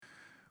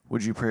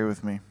Would you pray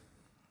with me?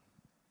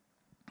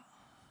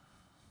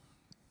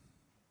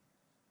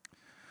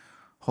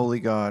 Holy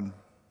God,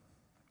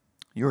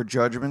 your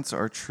judgments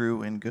are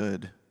true and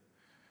good.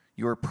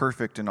 You are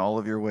perfect in all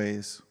of your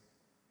ways.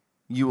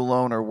 You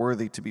alone are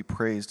worthy to be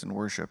praised and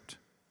worshiped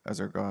as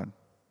our God.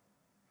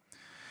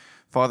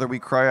 Father, we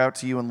cry out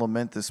to you and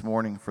lament this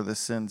morning for the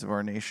sins of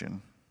our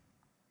nation.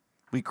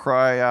 We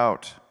cry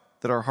out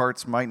that our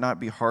hearts might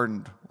not be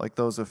hardened like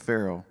those of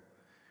Pharaoh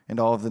and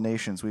all of the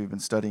nations we've been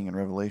studying in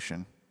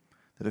Revelation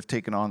that have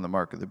taken on the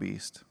mark of the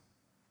beast.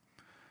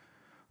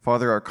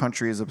 Father, our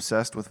country is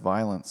obsessed with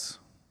violence.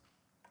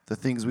 The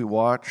things we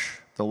watch,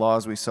 the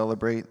laws we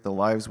celebrate, the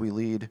lives we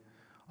lead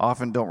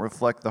often don't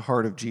reflect the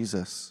heart of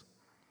Jesus,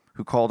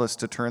 who called us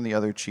to turn the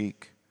other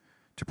cheek,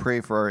 to pray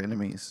for our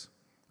enemies,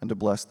 and to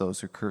bless those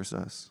who curse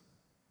us.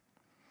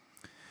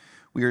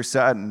 We are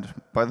saddened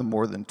by the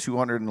more than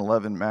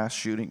 211 mass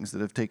shootings that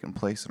have taken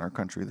place in our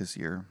country this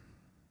year.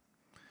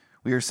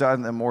 We are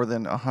saddened that more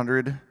than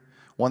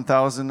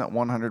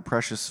 1,100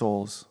 precious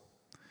souls,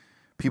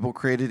 people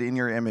created in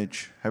your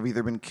image, have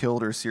either been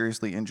killed or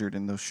seriously injured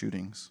in those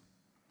shootings,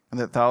 and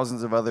that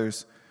thousands of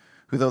others,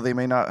 who though they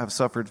may not have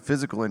suffered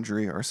physical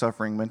injury, are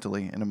suffering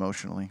mentally and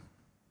emotionally.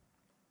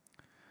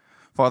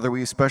 Father,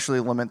 we especially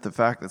lament the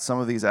fact that some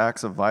of these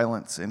acts of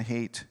violence and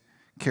hate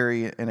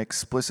carry an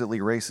explicitly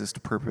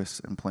racist purpose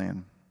and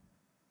plan.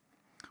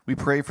 We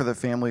pray for the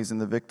families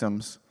and the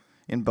victims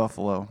in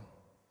Buffalo.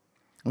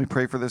 We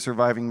pray for the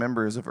surviving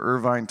members of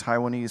Irvine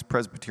Taiwanese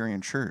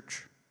Presbyterian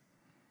Church.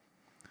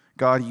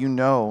 God, you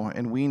know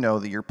and we know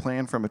that your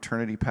plan from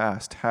eternity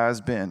past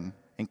has been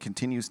and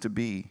continues to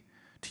be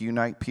to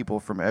unite people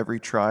from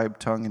every tribe,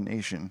 tongue, and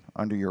nation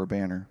under your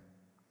banner.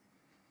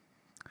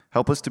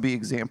 Help us to be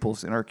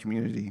examples in our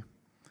community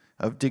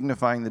of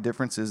dignifying the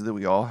differences that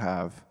we all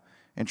have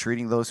and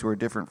treating those who are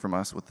different from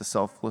us with the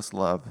selfless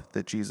love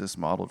that Jesus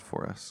modeled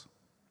for us.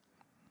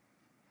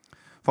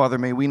 Father,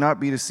 may we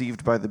not be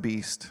deceived by the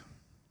beast.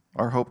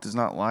 Our hope does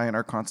not lie in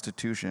our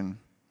Constitution,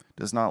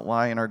 does not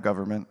lie in our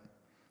government,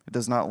 it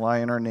does not lie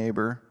in our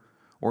neighbor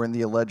or in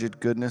the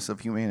alleged goodness of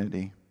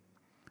humanity.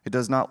 It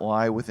does not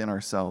lie within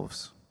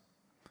ourselves.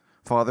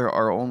 Father,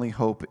 our only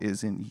hope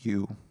is in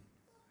you.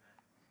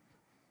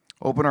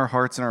 Open our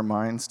hearts and our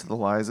minds to the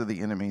lies of the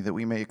enemy that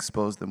we may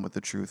expose them with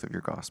the truth of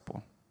your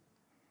gospel.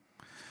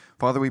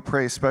 Father, we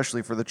pray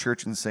especially for the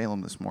church in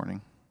Salem this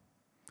morning.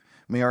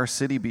 May our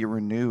city be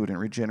renewed and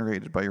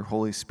regenerated by your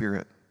Holy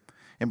Spirit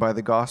and by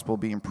the gospel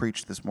being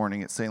preached this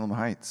morning at Salem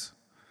Heights,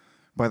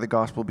 by the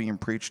gospel being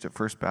preached at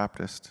First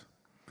Baptist,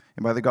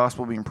 and by the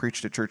gospel being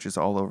preached at churches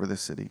all over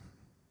this city.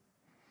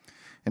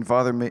 And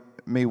Father,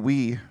 may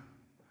we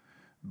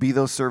be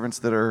those servants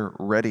that are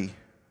ready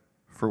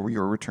for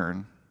your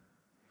return,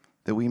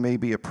 that we may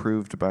be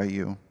approved by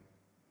you.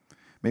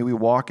 May we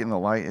walk in the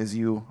light as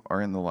you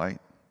are in the light.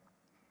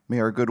 May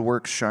our good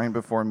works shine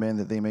before men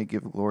that they may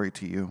give glory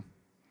to you.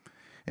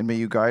 And may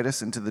you guide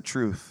us into the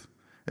truth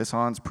as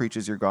Hans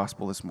preaches your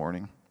gospel this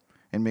morning,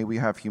 and may we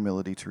have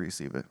humility to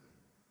receive it.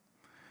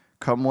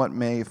 Come what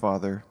may,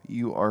 Father,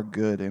 you are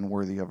good and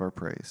worthy of our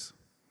praise.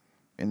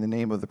 In the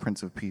name of the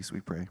Prince of Peace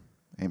we pray.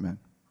 Amen.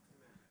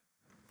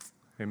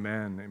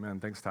 Amen.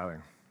 Amen. Thanks,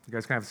 Tyler. You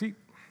guys can have a seat.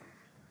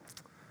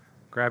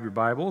 Grab your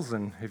Bibles,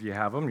 and if you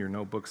have them, your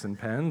notebooks and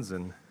pens,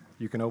 and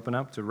you can open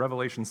up to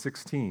Revelation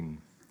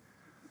 16.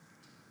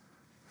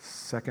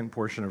 Second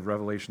portion of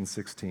Revelation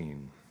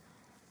 16.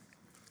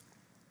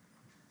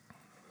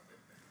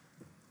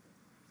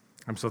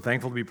 I'm so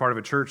thankful to be part of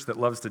a church that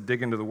loves to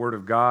dig into the Word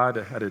of God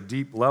at a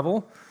deep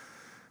level,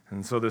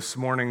 and so this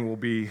morning will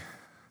be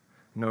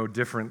no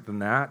different than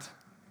that.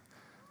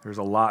 There's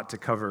a lot to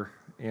cover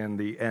in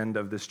the end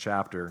of this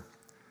chapter.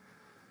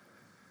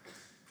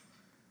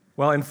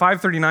 Well, in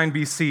 539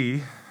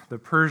 BC, the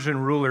Persian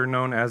ruler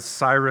known as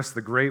Cyrus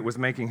the Great was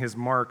making his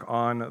mark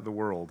on the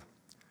world.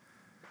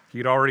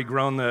 He'd already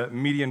grown the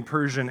Median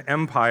Persian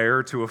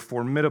Empire to a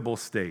formidable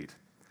state.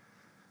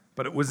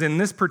 But it was in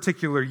this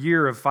particular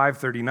year of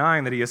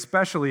 539 that he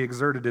especially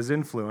exerted his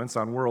influence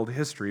on world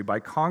history by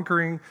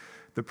conquering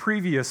the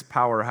previous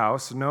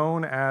powerhouse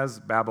known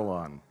as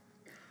Babylon.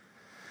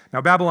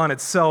 Now, Babylon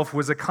itself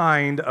was a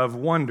kind of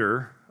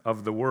wonder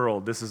of the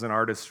world. This is an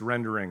artist's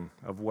rendering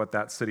of what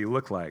that city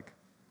looked like.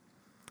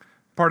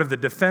 Part of the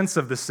defense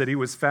of the city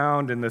was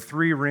found in the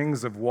 3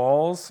 rings of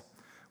walls,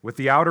 with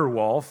the outer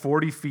wall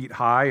 40 feet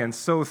high and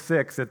so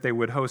thick that they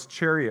would host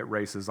chariot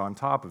races on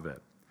top of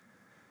it.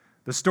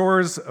 The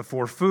stores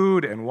for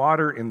food and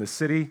water in the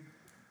city,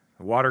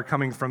 the water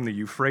coming from the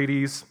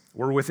Euphrates,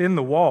 were within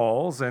the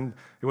walls, and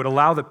it would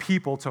allow the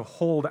people to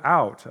hold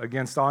out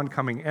against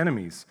oncoming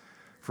enemies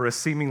for a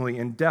seemingly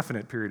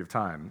indefinite period of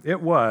time.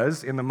 It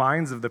was, in the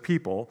minds of the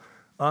people,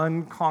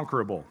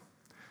 unconquerable.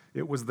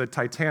 It was the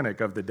Titanic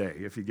of the day,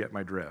 if you get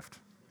my drift.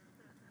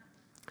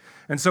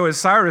 And so as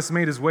Cyrus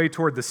made his way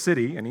toward the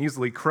city and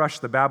easily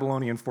crushed the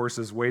Babylonian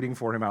forces waiting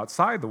for him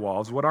outside the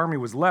walls, what army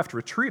was left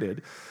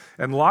retreated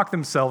and locked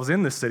themselves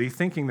in the city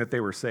thinking that they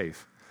were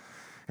safe.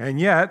 And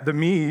yet the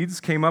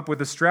Medes came up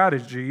with a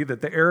strategy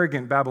that the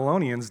arrogant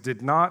Babylonians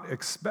did not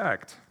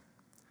expect.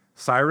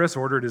 Cyrus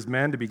ordered his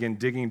men to begin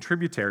digging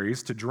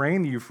tributaries to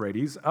drain the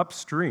Euphrates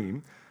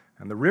upstream,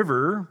 and the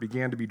river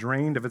began to be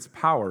drained of its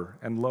power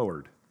and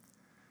lowered.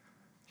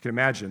 You can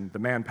imagine the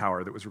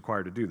manpower that was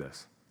required to do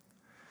this.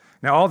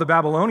 Now, all the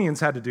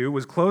Babylonians had to do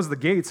was close the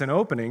gates and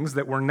openings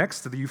that were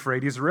next to the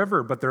Euphrates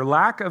River, but their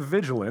lack of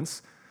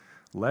vigilance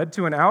led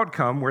to an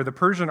outcome where the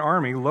Persian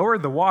army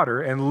lowered the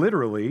water and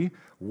literally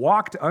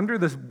walked under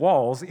the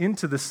walls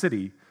into the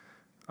city,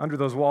 under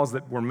those walls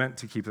that were meant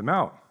to keep them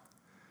out.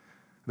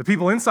 The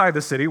people inside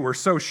the city were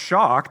so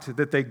shocked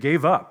that they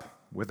gave up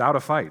without a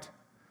fight.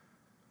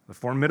 The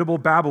formidable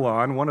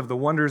Babylon, one of the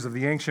wonders of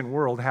the ancient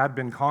world, had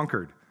been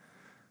conquered,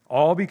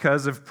 all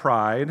because of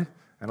pride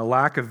and a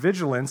lack of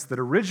vigilance that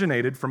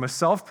originated from a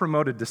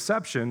self-promoted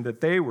deception that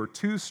they were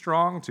too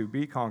strong to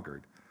be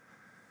conquered.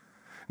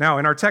 Now,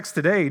 in our text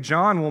today,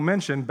 John will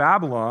mention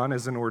Babylon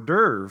as an hors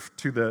d'oeuvre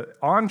to the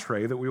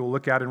entree that we will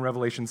look at in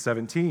Revelation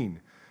 17,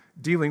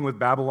 dealing with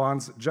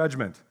Babylon's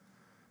judgment.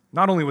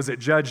 Not only was it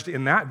judged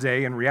in that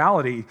day, in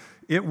reality,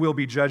 it will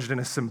be judged in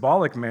a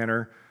symbolic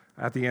manner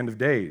at the end of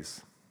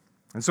days.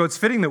 And so it's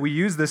fitting that we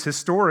use this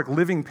historic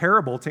living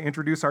parable to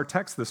introduce our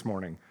text this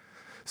morning.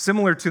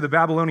 Similar to the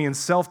Babylonian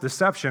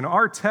self-deception,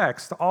 our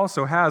text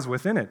also has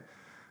within it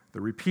the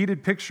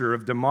repeated picture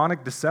of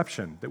demonic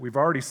deception that we've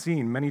already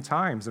seen many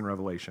times in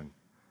Revelation.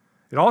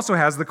 It also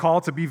has the call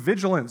to be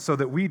vigilant so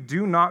that we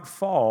do not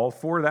fall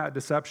for that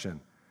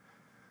deception.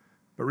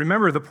 But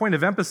remember, the point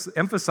of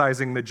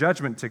emphasizing the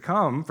judgment to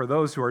come for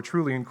those who are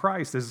truly in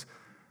Christ is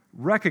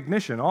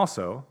recognition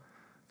also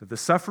that the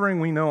suffering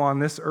we know on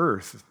this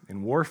earth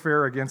in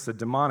warfare against a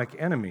demonic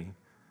enemy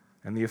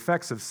and the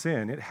effects of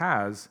sin, it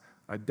has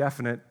a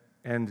definite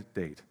end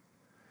date.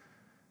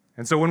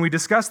 And so when we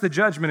discuss the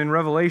judgment in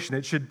Revelation,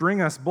 it should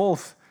bring us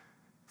both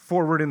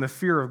forward in the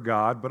fear of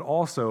God, but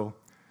also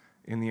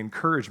in the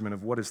encouragement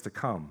of what is to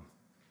come.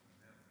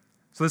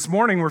 So this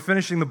morning, we're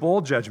finishing the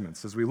bowl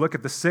judgments as we look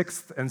at the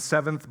 6th and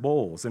 7th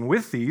bowls. And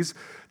with these,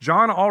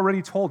 John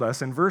already told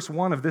us in verse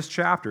 1 of this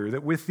chapter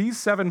that with these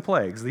 7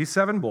 plagues, these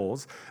 7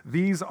 bowls,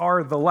 these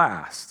are the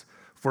last,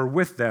 for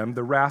with them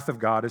the wrath of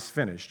God is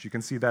finished. You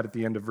can see that at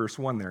the end of verse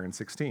 1 there in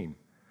 16.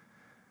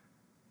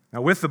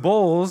 Now, with the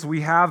bowls,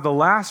 we have the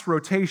last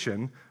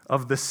rotation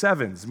of the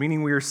 7s,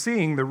 meaning we are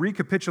seeing the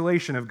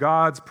recapitulation of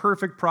God's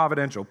perfect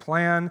providential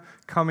plan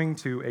coming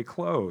to a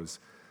close.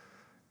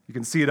 You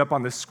can see it up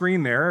on the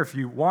screen there. If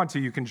you want to,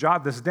 you can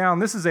jot this down.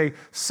 This is a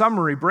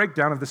summary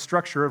breakdown of the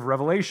structure of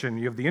Revelation.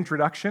 You have the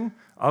introduction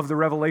of the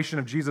revelation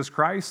of Jesus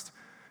Christ.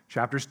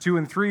 Chapters 2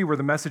 and 3 were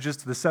the messages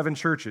to the 7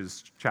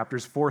 churches.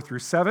 Chapters 4 through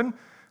 7,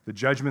 the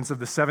judgments of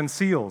the 7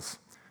 seals.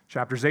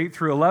 Chapters 8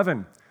 through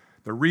 11,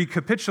 the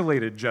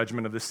recapitulated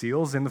judgment of the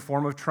seals in the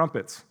form of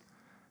trumpets.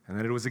 And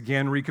then it was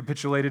again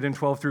recapitulated in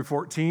 12 through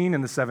 14 in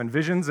the 7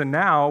 visions. And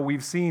now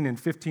we've seen in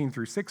 15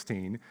 through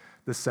 16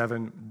 the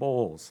 7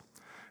 bowls.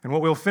 And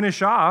what we'll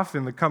finish off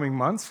in the coming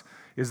months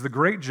is the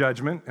great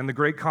judgment and the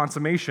great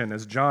consummation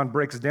as John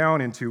breaks down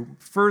into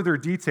further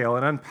detail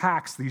and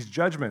unpacks these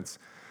judgments.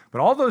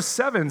 But all those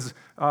 7s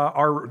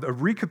are a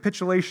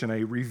recapitulation,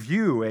 a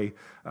review,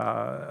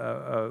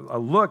 a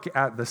look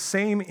at the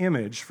same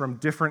image from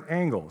different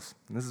angles.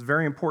 And this is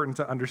very important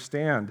to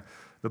understand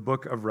the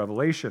book of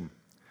Revelation.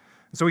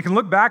 So we can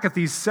look back at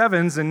these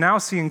 7s and now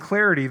see in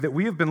clarity that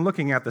we have been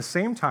looking at the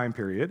same time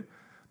period,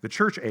 the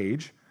church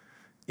age,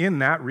 in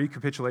that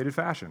recapitulated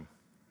fashion.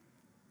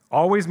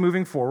 Always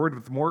moving forward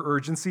with more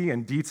urgency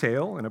and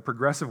detail in a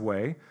progressive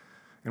way.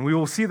 And we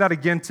will see that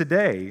again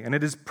today. And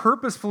it is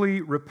purposefully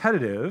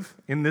repetitive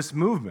in this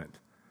movement.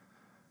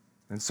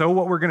 And so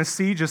what we're going to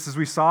see, just as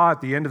we saw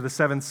at the end of the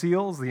 7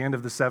 seals, the end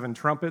of the 7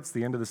 trumpets,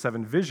 the end of the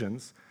 7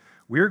 visions,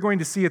 we are going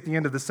to see at the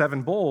end of the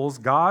 7 bowls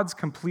God's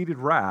completed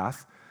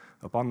wrath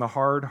upon the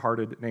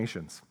hard-hearted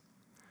nations.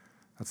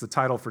 That's the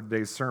title for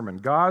today's sermon,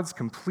 God's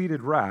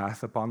completed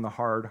wrath upon the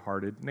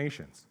hard-hearted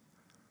nations.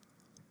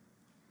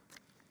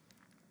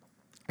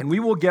 And we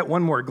will get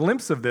one more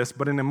glimpse of this,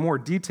 but in a more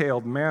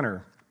detailed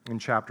manner in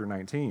chapter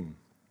 19.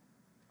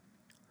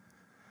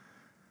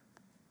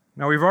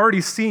 Now, we've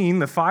already seen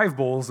the 5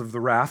 bowls of the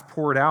wrath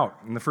poured out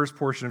in the first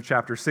portion of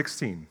chapter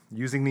 16,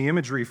 using the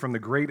imagery from the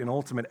great and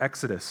ultimate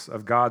exodus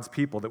of God's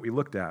people that we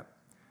looked at.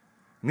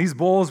 And these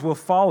bowls will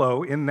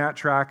follow in that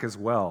track as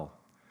well.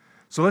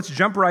 So let's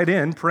jump right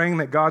in, praying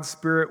that God's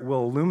Spirit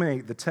will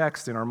illuminate the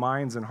text in our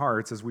minds and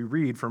hearts as we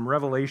read from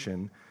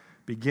Revelation,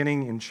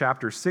 beginning in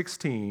chapter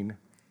 16,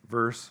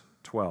 verse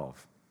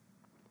 12.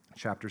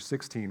 Chapter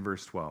 16,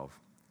 verse 12.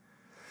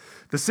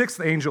 The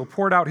 6th angel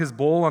poured out his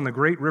bowl on the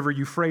great river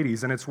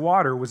Euphrates, and its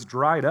water was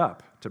dried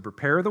up to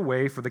prepare the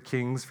way for the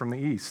kings from the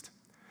east.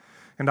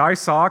 And I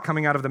saw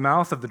coming out of the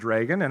mouth of the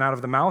dragon, and out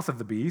of the mouth of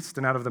the beast,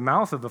 and out of the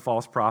mouth of the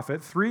false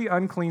prophet, 3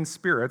 unclean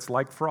spirits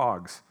like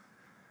frogs.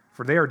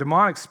 For they are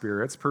demonic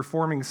spirits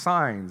performing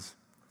signs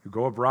who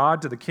go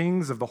abroad to the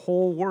kings of the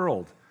whole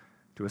world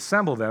to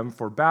assemble them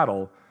for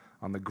battle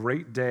on the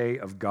great day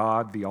of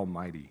God the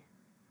Almighty.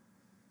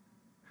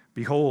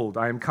 Behold,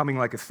 I am coming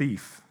like a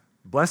thief.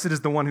 Blessed is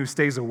the one who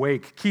stays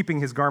awake,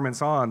 keeping his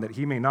garments on, that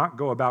he may not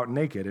go about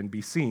naked and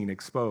be seen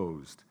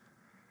exposed.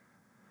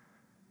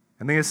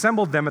 and they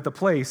assembled them at the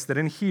place that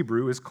in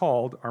Hebrew is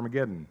called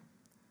Armageddon.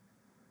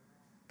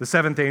 The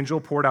seventh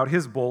angel poured out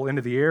his bowl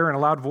into the air, and a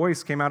loud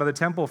voice came out of the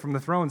temple from the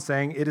throne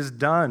saying, "It is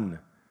done."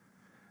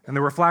 And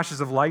there were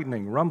flashes of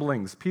lightning,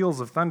 rumblings, peals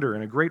of thunder,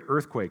 and a great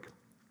earthquake,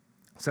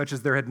 such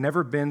as there had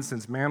never been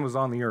since man was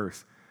on the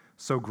earth.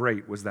 So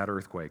great was that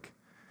earthquake.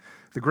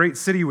 The great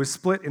city was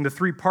split into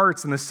 3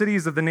 parts, and the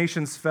cities of the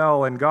nations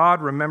fell, and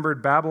God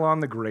remembered Babylon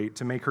the Great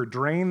to make her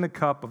drain the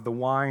cup of the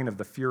wine of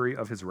the fury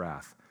of his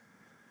wrath.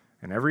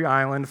 And every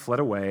island fled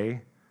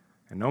away,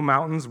 and no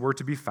mountains were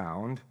to be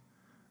found,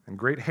 and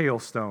great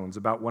hailstones,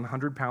 about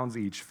 100 pounds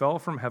each, fell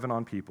from heaven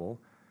on people,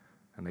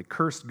 and they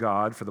cursed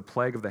God for the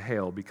plague of the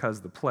hail,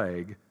 because the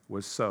plague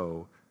was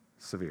so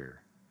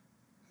severe.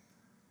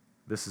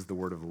 This is the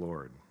word of the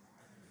Lord.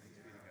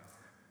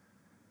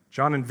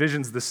 John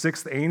envisions the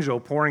 6th angel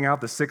pouring out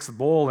the 6th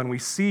bowl, and we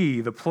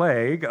see the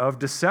plague of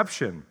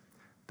deception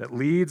that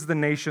leads the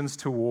nations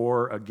to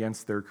war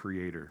against their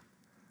Creator.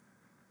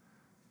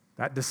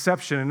 That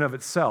deception in and of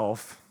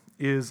itself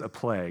is a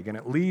plague, and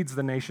it leads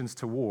the nations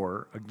to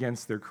war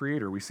against their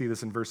Creator. We see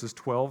this in verses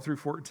 12 through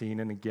 14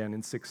 and again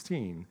in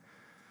 16,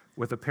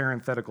 with a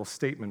parenthetical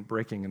statement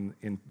breaking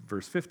in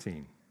verse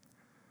 15.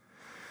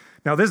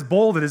 Now, this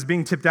bowl that is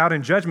being tipped out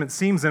in judgment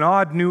seems an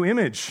odd new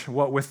image,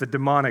 what with the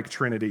demonic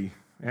trinity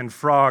and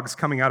frogs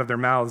coming out of their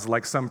mouths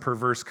like some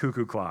perverse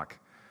cuckoo clock.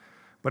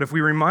 But if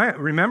we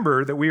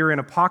remember that we are in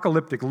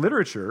apocalyptic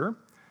literature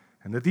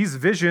and that these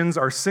visions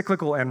are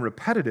cyclical and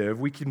repetitive,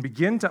 we can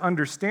begin to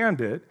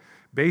understand it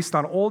based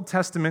on Old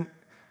Testament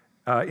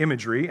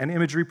imagery and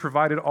imagery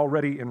provided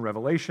already in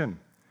Revelation.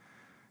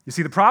 You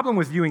see, the problem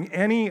with viewing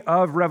any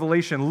of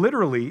Revelation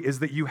literally is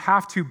that you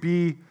have to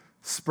be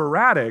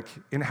sporadic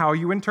in how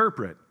you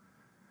interpret.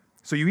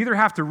 So you either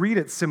have to read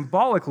it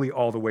symbolically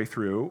all the way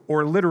through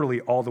or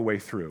literally all the way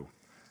through.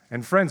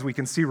 And friends, we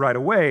can see right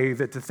away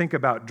that to think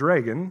about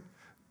dragon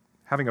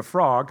having a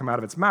frog come out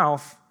of its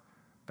mouth,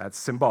 that's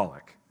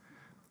symbolic.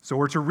 So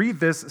we're to read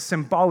this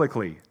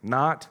symbolically,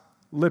 not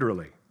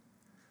literally.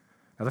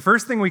 Now, the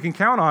first thing we can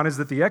count on is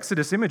that the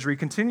Exodus imagery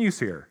continues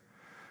here.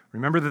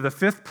 Remember that the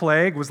 5th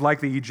plague was like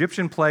the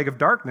Egyptian plague of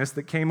darkness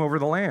that came over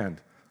the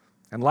land.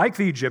 And like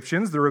the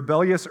Egyptians, the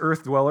rebellious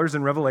earth dwellers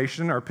in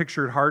Revelation are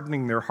pictured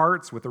hardening their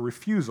hearts with a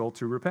refusal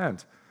to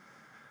repent.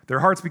 Their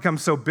hearts become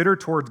so bitter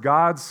towards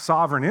God's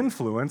sovereign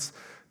influence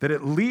that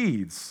it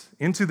leads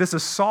into this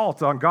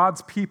assault on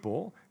God's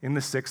people in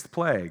the 6th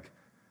plague.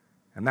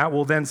 And that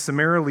will then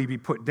summarily be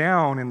put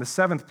down in the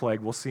 7th plague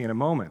we'll see in a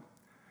moment.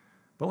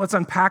 But let's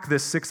unpack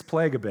this 6th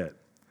plague a bit.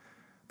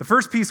 The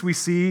first piece we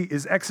see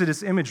is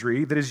Exodus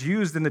imagery that is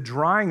used in the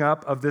drying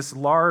up of this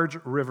large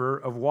river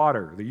of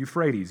water, the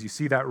Euphrates. You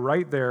see that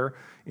right there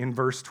in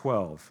verse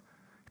 12.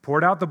 He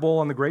poured out the bowl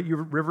on the great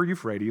river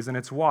Euphrates, and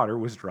its water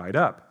was dried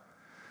up.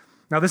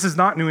 Now, this is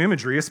not new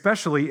imagery,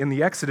 especially in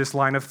the Exodus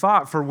line of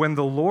thought, for when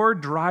the Lord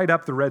dried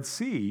up the Red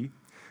Sea,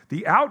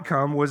 the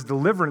outcome was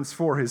deliverance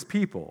for his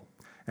people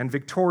and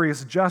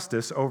victorious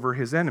justice over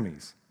his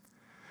enemies.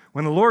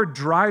 When the Lord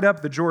dried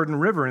up the Jordan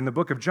River in the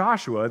book of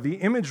Joshua, the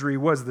imagery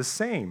was the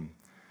same,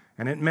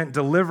 and it meant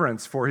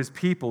deliverance for his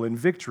people and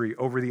victory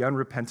over the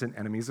unrepentant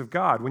enemies of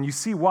God. When you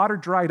see water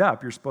dried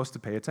up, you're supposed to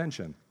pay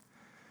attention.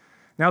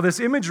 Now,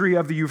 this imagery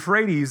of the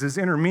Euphrates is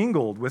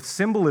intermingled with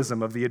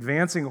symbolism of the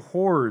advancing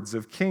hordes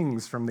of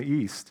kings from the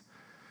east.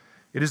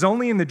 It is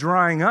only in the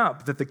drying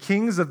up that the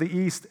kings of the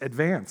east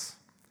advance.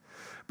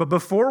 But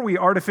before we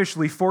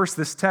artificially force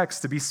this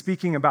text to be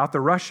speaking about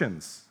the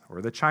Russians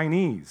or the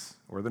Chinese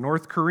or the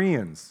North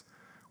Koreans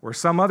or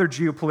some other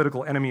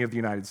geopolitical enemy of the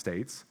United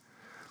States,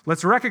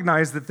 let's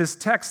recognize that this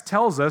text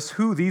tells us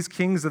who these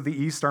kings of the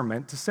east are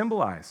meant to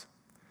symbolize.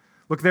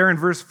 Look there in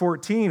verse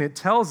 14, it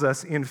tells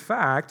us, in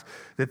fact,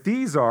 that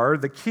these are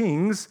the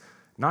kings,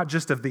 not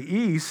just of the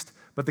east,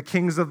 but the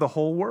kings of the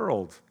whole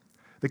world.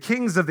 The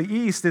kings of the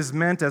east is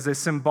meant as a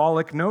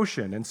symbolic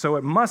notion, and so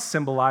it must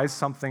symbolize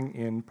something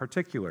in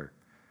particular.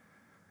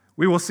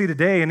 We will see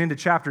today and into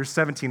chapters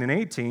 17 and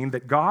 18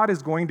 that God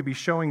is going to be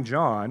showing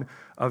John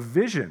a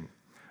vision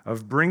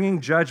of bringing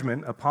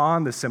judgment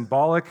upon the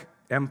symbolic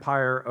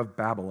empire of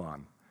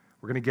Babylon.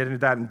 We're going to get into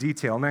that in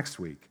detail next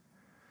week.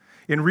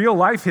 In real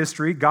life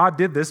history, God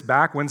did this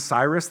back when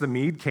Cyrus the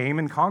Mede came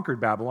and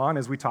conquered Babylon,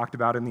 as we talked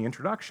about in the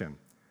introduction.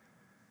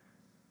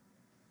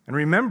 And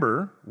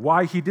remember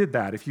why he did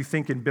that if you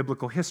think in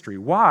biblical history.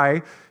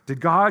 Why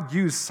did God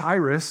use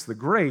Cyrus the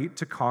Great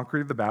to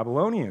conquer the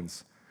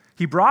Babylonians?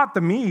 He brought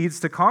the Medes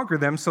to conquer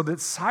them so that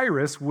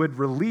Cyrus would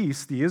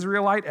release the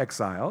Israelite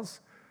exiles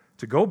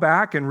to go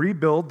back and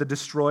rebuild the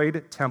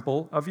destroyed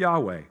temple of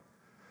Yahweh.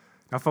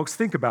 Now, folks,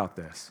 think about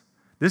this.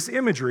 This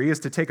imagery is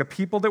to take a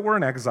people that were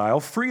in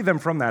exile, free them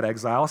from that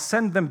exile,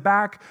 send them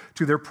back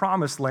to their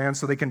promised land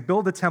so they can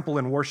build a temple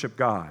and worship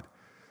God.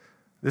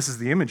 This is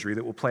the imagery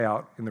that will play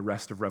out in the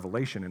rest of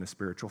Revelation in a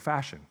spiritual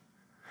fashion.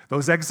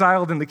 Those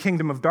exiled in the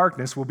kingdom of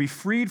darkness will be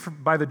freed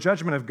by the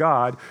judgment of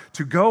God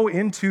to go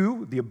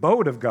into the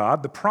abode of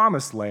God, the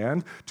promised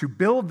land, to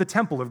build the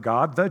temple of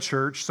God, the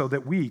church, so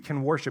that we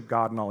can worship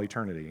God in all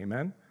eternity.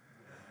 Amen?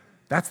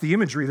 That's the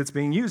imagery that's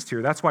being used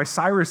here. That's why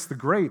Cyrus the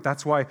Great,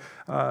 that's why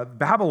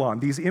Babylon,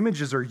 these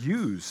images are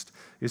used,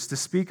 is to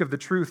speak of the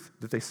truth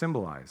that they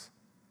symbolize.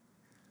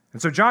 And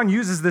so John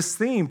uses this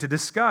theme to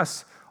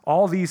discuss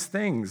all these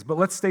things, but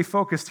let's stay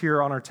focused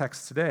here on our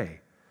text today.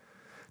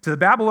 To the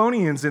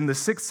Babylonians in the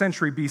 6th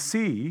century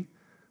BC,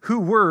 who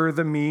were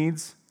the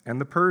Medes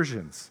and the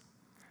Persians?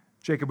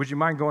 Jacob, would you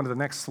mind going to the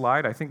next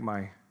slide? I think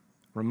my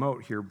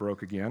remote here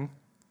broke again.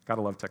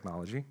 Gotta love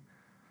technology.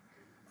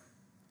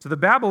 To the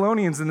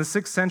Babylonians in the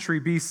 6th century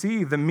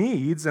BC, the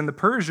Medes and the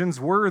Persians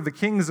were the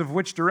kings of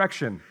which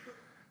direction?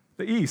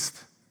 The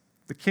East.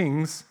 The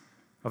kings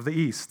of the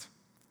East.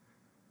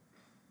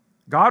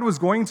 God was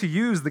going to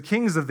use the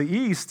kings of the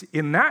East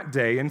in that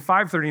day, in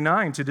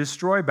 539, to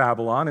destroy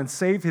Babylon and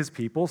save his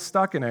people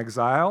stuck in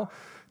exile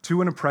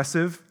to an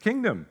oppressive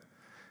kingdom.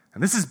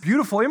 And this is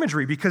beautiful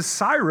imagery because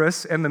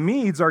Cyrus and the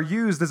Medes are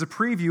used as a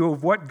preview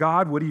of what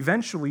God would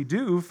eventually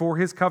do for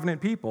his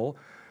covenant people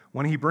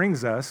when he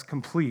brings us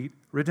complete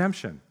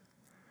redemption.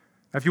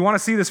 Now, if you want to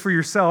see this for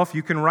yourself,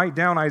 you can write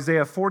down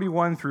Isaiah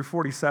 41 through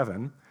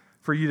 47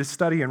 for you to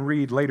study and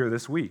read later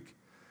this week.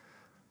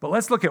 But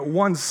let's look at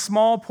one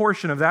small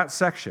portion of that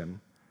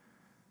section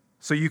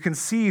so you can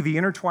see the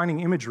intertwining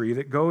imagery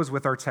that goes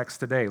with our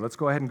text today. Let's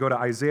go ahead and go to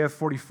Isaiah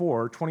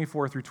 44,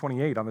 24 through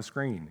 28 on the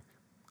screen.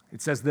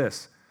 It says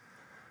this,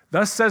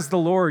 "Thus says the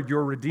Lord,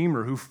 your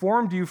Redeemer, who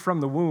formed you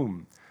from the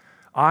womb.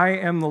 I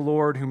am the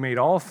Lord who made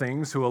all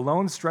things, who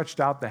alone stretched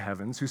out the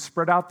heavens, who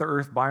spread out the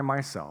earth by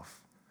myself,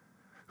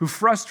 who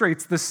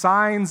frustrates the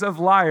signs of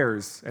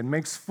liars and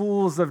makes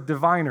fools of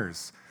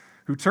diviners,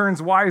 who turns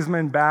wise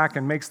men back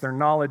and makes their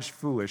knowledge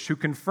foolish, who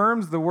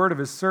confirms the word of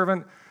his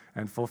servant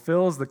and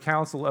fulfills the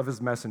counsel of his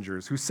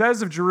messengers, who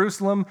says of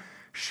Jerusalem,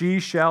 she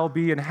shall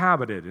be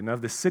inhabited, and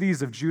of the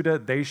cities of Judah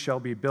they shall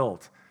be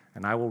built,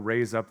 and I will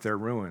raise up their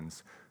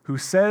ruins, who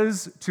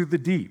says to the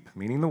deep,"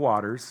 meaning the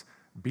waters,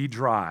 "be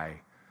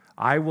dry,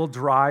 I will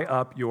dry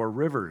up your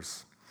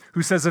rivers,"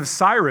 who says of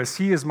Cyrus,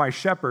 "he is my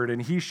shepherd,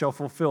 and he shall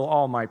fulfill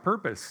all my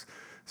purpose,"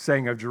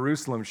 saying of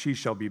Jerusalem, "she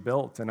shall be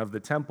built, and of the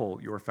temple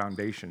your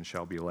foundation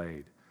shall be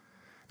laid."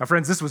 Now,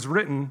 friends, this was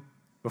written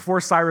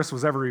before Cyrus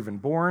was ever even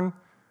born,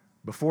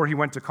 before he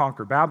went to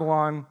conquer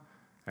Babylon,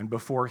 and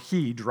before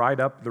he dried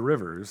up the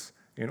rivers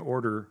in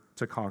order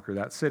to conquer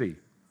that city.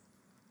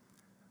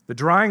 The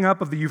drying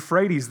up of the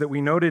Euphrates that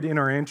we noted in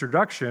our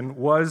introduction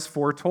was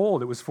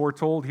foretold. It was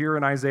foretold here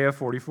in Isaiah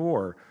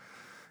 44.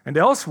 And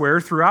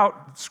elsewhere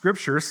throughout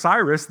Scripture,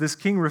 Cyrus, this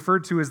king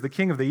referred to as the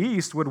king of the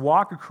East, would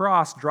walk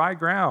across dry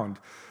ground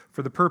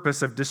for the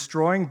purpose of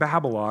destroying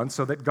Babylon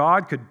so that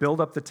God could build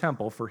up the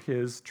temple for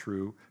his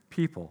true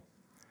people.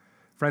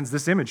 Friends,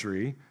 this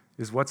imagery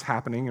is what's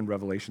happening in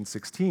Revelation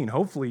 16.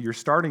 Hopefully, you're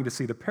starting to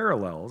see the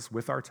parallels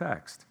with our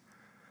text.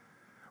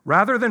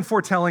 Rather than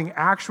foretelling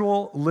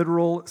actual,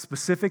 literal,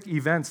 specific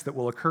events that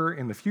will occur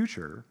in the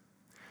future,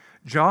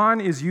 John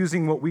is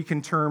using what we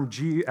can term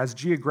as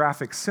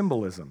geographic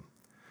symbolism,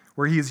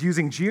 where he is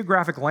using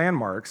geographic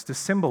landmarks to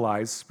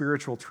symbolize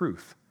spiritual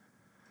truth.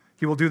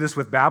 He will do this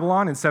with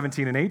Babylon in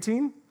 17 and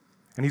 18,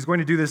 and he's going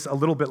to do this a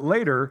little bit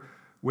later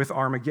with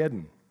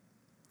Armageddon.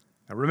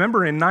 Now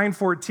remember, in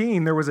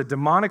 914, there was a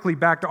demonically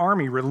backed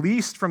army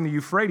released from the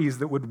Euphrates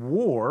that would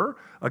war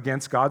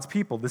against God's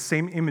people. The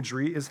same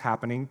imagery is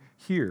happening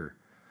here.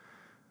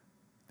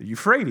 The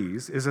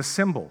Euphrates is a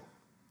symbol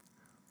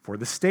for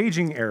the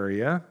staging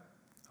area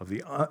of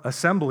the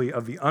assembly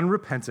of the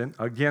unrepentant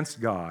against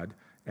God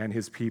and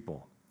his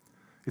people.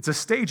 It's a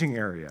staging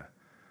area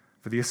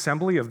for the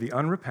assembly of the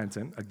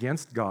unrepentant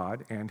against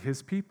God and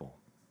his people.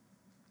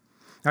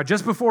 Now,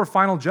 just before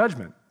final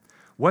judgment,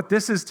 what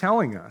this is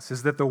telling us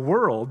is that the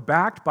world,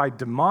 backed by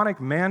demonic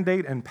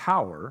mandate and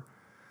power,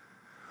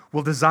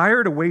 will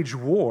desire to wage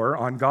war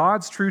on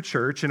God's true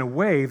church in a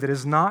way that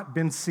has not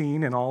been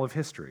seen in all of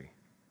history.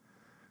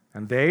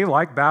 And they,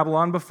 like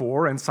Babylon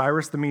before and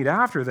Cyrus the Mede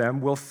after them,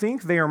 will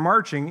think they are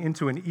marching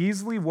into an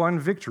easily won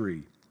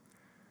victory,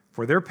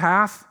 for their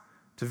path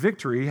to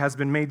victory has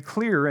been made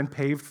clear and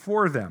paved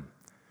for them.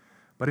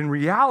 But in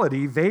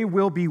reality, they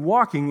will be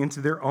walking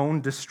into their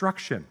own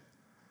destruction.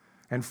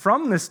 And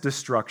from this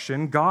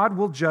destruction, God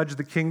will judge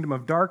the kingdom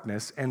of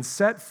darkness and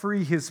set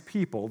free his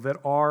people that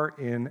are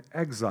in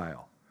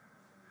exile.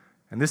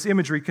 And this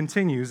imagery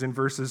continues in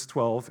verses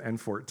 12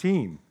 and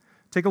 14.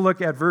 Take a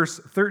look at verse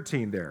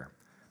 13 there.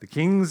 The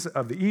kings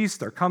of the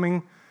east are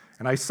coming,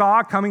 and I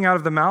saw coming out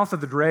of the mouth of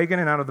the dragon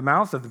and out of the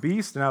mouth of the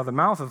beast and out of the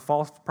mouth of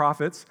false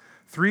prophets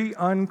 3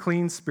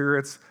 unclean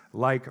spirits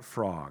like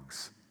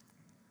frogs.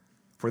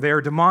 For they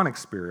are demonic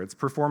spirits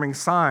performing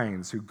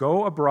signs who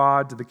go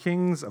abroad to the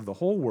kings of the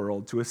whole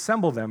world to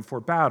assemble them for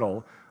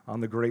battle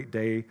on the great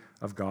day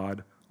of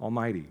God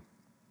Almighty.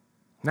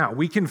 Now,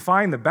 we can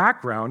find the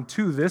background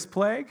to this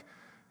plague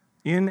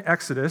in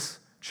Exodus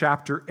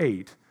chapter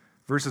 8,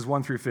 verses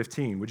 1 through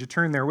 15. Would you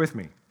turn there with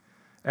me?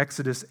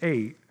 Exodus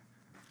 8,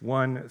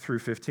 1 through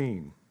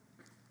 15.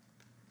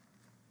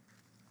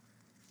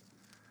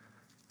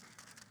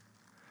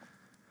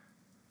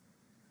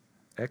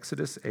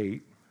 Exodus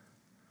 8,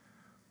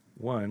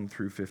 1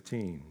 through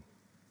 15.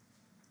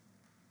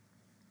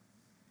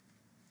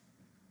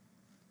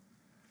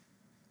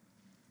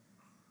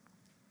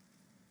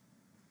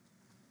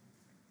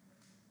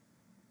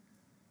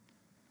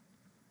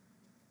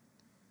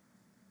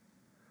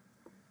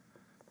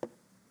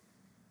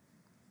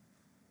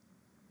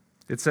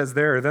 It says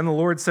there, "Then the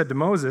Lord said to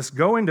Moses,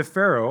 'Go into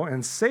Pharaoh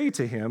and say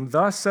to him,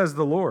 Thus says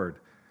the Lord,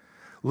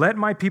 let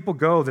my people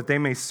go that they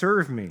may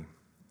serve me.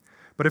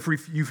 But if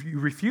you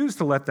refuse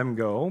to let them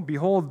go,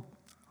 behold,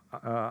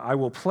 I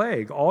will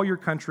plague all your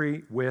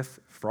country with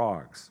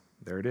frogs.'"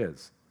 There it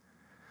is.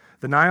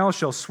 "The Nile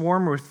shall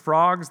swarm with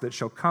frogs that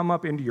shall come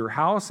up into your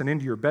house and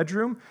into your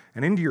bedroom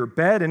and into your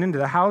bed and into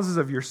the houses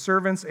of your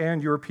servants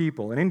and your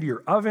people and into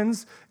your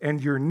ovens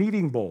and your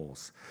kneading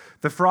bowls.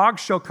 The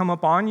frogs shall come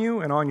up on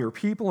you and on your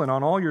people and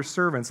on all your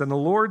servants. And the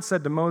Lord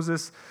said to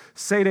Moses,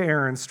 'Say to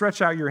Aaron,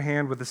 stretch out your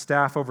hand with the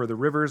staff over the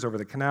rivers, over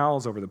the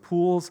canals, over the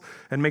pools,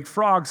 and make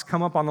frogs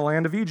come up on the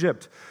land of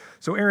Egypt.'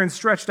 So Aaron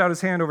stretched out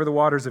his hand over the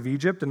waters of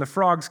Egypt, and the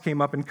frogs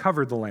came up and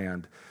covered the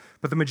land.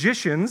 But the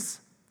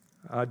magicians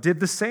did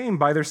the same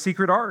by their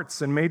secret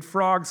arts and made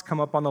frogs come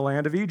up on the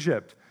land of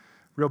Egypt."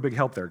 Real big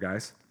help there,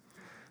 guys.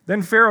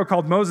 "Then Pharaoh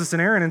called Moses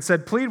and Aaron and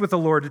said, 'Plead with the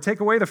Lord to take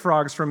away the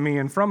frogs from me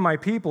and from my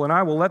people, and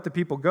I will let the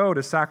people go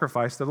to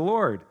sacrifice to the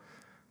Lord.'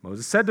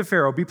 Moses said to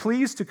Pharaoh, 'Be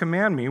pleased to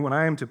command me when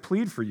I am to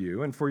plead for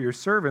you and for your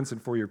servants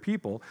and for your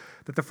people,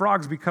 that the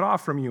frogs be cut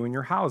off from you and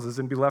your houses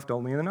and be left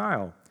only in the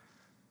Nile.'"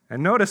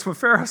 And notice what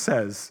Pharaoh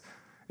says.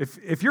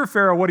 If you're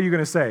Pharaoh, what are you going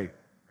to say?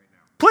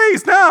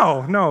 "Please,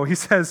 now." No, he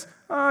says,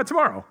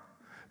 "Tomorrow."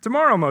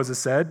 "Tomorrow," Moses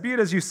said, "be it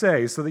as you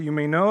say, so that you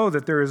may know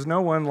that there is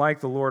no one like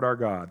the Lord our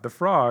God. The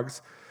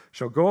frogs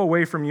shall go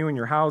away from you and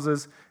your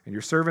houses, and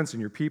your servants and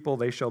your people,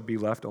 they shall be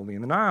left only in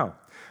the Nile."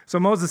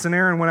 So Moses and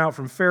Aaron went out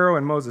from Pharaoh,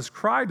 and Moses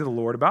cried to the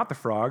Lord about the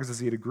frogs as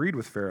he had agreed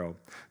with Pharaoh.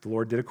 The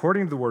Lord did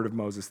according to the word of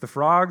Moses. The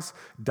frogs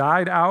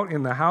died out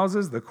in the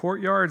houses, the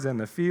courtyards, and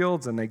the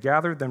fields, and they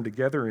gathered them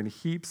together in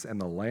heaps,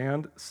 and the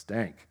land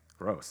stank.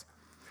 Gross.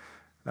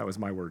 That was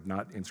my word,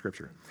 not in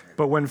Scripture.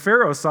 But when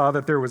Pharaoh saw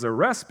that there was a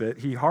respite,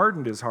 he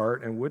hardened his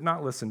heart and would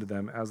not listen to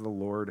them as the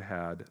Lord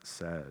had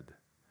said.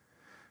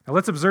 Now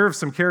let's observe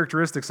some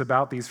characteristics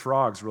about these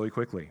frogs really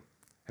quickly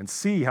and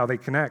see how they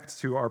connect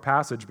to our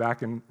passage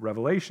back in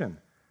Revelation.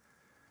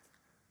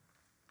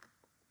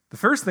 The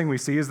first thing we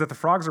see is that the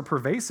frogs are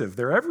pervasive.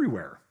 They're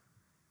everywhere.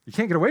 You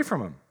can't get away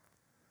from them,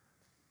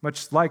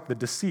 much like the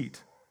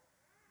deceit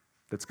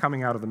that's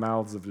coming out of the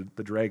mouths of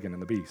the dragon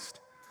and the beast.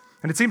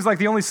 And it seems like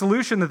the only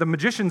solution that the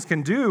magicians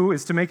can do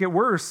is to make it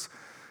worse,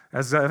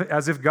 as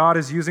if God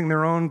is using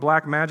their own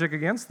black magic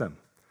against them.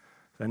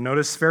 Then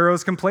notice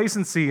Pharaoh's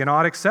complacency and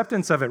odd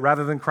acceptance of it.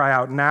 Rather than cry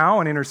out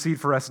now and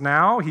intercede for us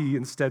now, he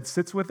instead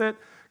sits with it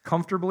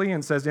comfortably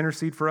and says,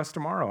 intercede for us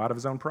tomorrow, out of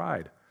his own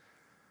pride.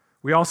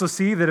 We also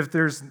see that if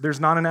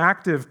there's not an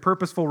active,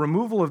 purposeful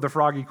removal of the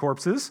froggy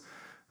corpses,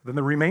 then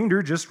the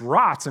remainder just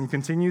rots and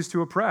continues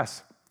to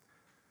oppress.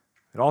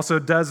 It also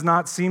does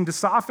not seem to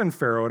soften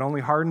Pharaoh. It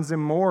only hardens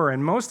him more.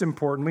 And most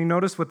importantly,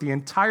 notice what the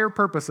entire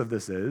purpose of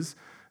this is,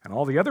 and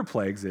all the other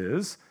plagues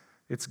is,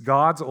 it's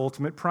God's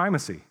ultimate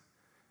primacy,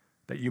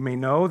 that you may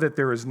know that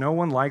there is no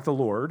one like the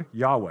Lord,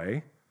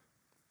 Yahweh,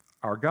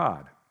 our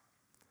God.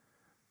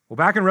 Well,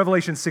 back in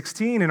Revelation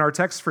 16, in our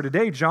text for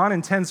today, John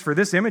intends for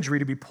this imagery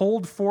to be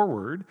pulled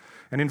forward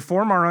and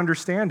inform our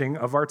understanding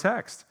of our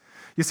text.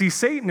 You see,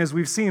 Satan, as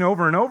we've seen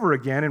over and over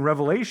again in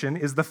Revelation,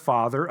 is the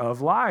father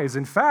of lies.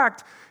 In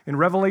fact, in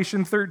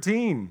Revelation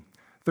 13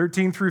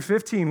 through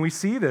 15, we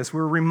see this.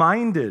 We're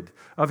reminded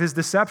of his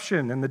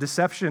deception, and the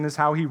deception is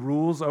how he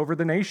rules over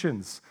the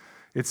nations.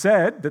 It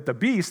said that the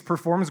beast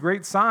performs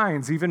great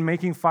signs, even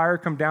making fire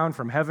come down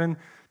from heaven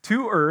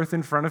to earth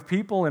in front of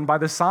people, and by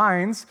the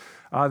signs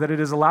that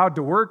it is allowed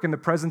to work in the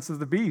presence of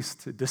the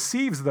beast, it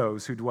deceives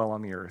those who dwell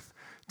on the earth,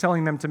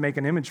 telling them to make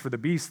an image for the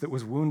beast that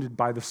was wounded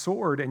by the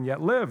sword and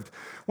yet lived.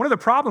 One of the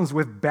problems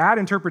with bad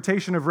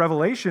interpretation of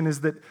Revelation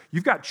is that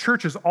you've got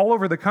churches all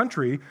over the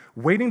country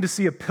waiting to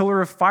see a pillar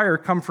of fire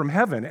come from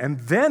heaven, and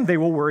then they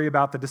will worry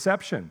about the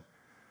deception.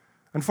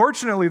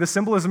 Unfortunately, the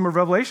symbolism of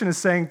Revelation is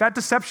saying that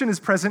deception is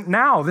present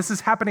now. This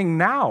is happening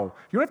now.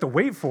 You don't have to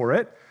wait for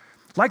it.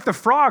 Like the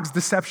frogs,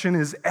 deception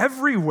is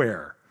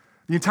everywhere.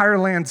 The entire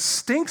land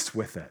stinks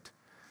with it.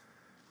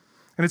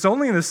 And it's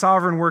only in the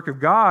sovereign work of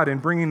God in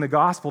bringing the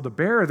gospel to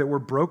bear that we're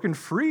broken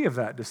free of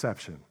that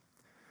deception.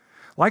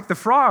 Like the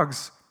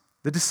frogs,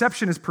 the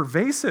deception is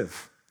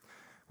pervasive.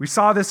 We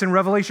saw this in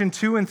Revelation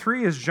 2 and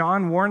 3 as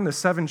John warned the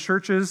 7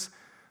 churches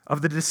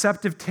of the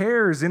deceptive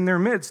tares in their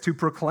midst who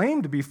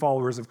proclaim to be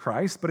followers of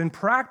Christ, but in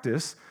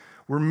practice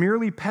were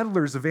merely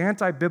peddlers of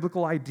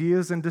anti-biblical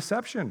ideas and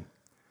deception.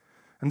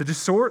 And the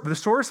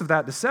source of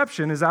that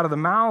deception is out of the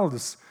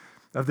mouths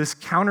of this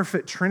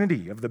counterfeit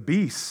trinity of the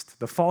beast,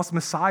 the false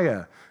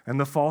Messiah, and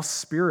the false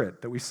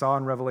spirit that we saw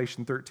in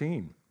Revelation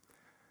 13.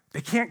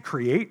 They can't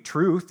create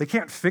truth. They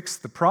can't fix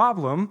the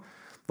problem.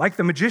 Like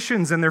the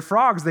magicians and their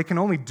frogs, they can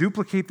only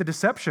duplicate the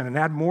deception and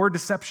add more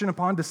deception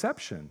upon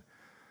deception.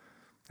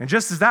 And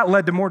just as that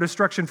led to more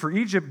destruction for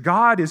Egypt,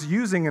 God is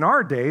using in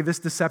our day this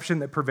deception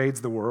that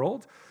pervades the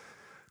world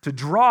to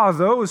draw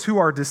those who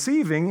are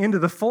deceiving into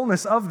the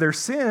fullness of their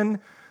sin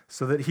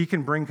so that he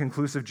can bring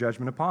conclusive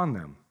judgment upon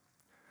them.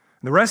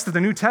 And the rest of the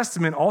New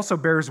Testament also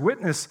bears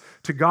witness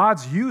to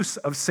God's use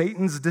of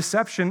Satan's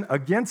deception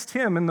against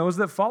him and those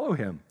that follow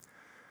him.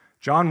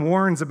 John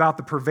warns about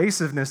the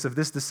pervasiveness of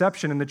this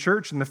deception in the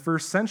church in the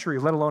first century,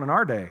 let alone in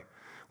our day.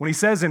 When he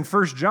says in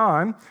 1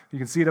 John, you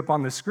can see it up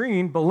on the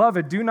screen,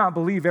 "Beloved, do not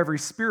believe every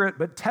spirit,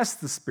 but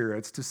test the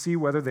spirits to see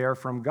whether they are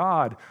from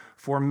God,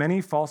 for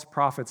many false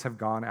prophets have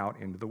gone out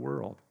into the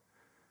world."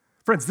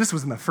 Friends, this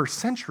was in the first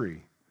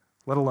century,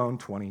 let alone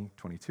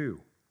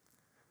 2022.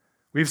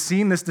 We've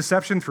seen this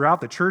deception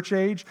throughout the church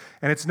age,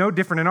 and it's no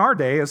different in our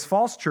day as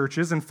false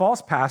churches and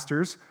false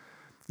pastors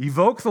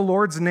evoke the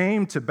Lord's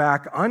name to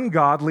back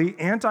ungodly,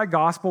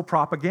 anti-gospel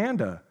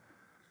propaganda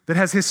that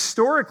has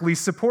historically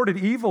supported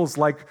evils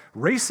like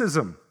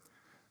racism,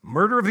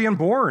 murder of the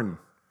unborn,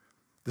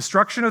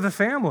 destruction of the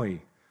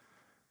family,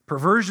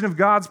 perversion of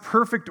God's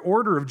perfect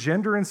order of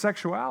gender and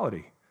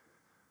sexuality.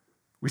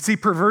 We see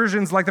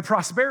perversions like the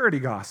prosperity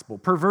gospel,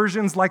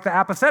 perversions like the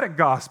apathetic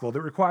gospel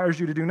that requires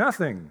you to do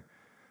nothing.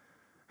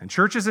 And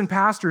churches and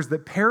pastors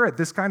that parrot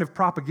this kind of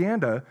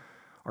propaganda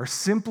are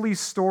simply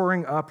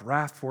storing up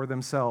wrath for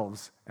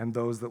themselves and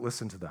those that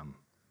listen to them.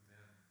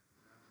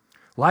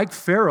 Like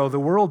Pharaoh, the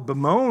world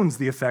bemoans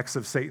the effects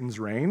of Satan's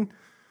reign,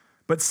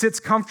 but sits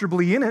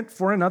comfortably in it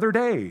for another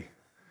day.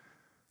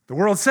 The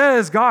world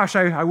says, gosh,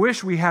 I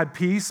wish we had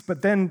peace,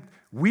 but then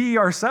we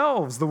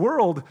ourselves, the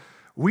world,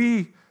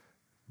 we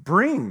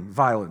bring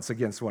violence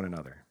against one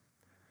another.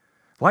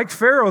 Like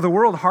Pharaoh, the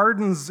world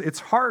hardens its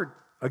heart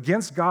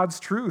against God's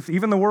truth.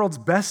 Even the world's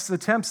best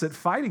attempts at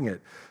fighting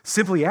it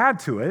simply add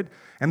to it,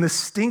 and the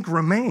stink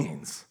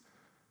remains.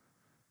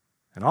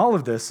 And all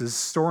of this is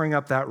storing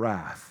up that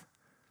wrath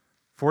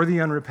for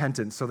the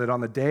unrepentant, so that on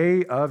the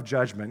day of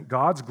judgment,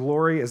 God's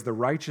glory as the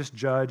righteous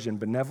judge and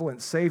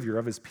benevolent Savior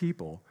of his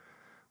people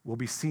will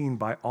be seen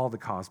by all the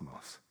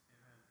cosmos.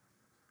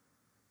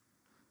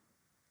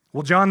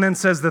 Well, John then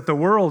says that the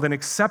world, in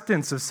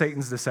acceptance of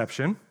Satan's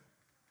deception,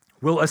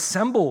 will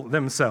assemble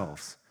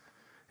themselves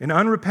in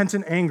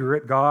unrepentant anger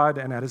at God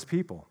and at his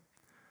people.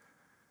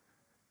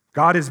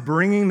 God is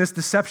bringing this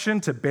deception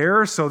to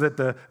bear so that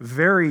the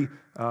very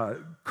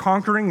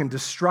conquering and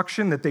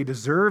destruction that they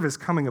deserve is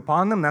coming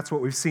upon them. That's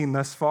what we've seen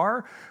thus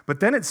far. But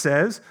then it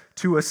says,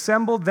 to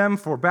assemble them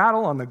for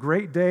battle on the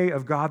great day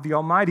of God the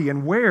Almighty.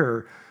 And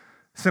where,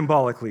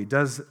 symbolically,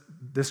 does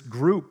this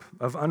group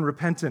of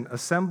unrepentant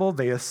assemble?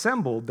 They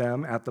assembled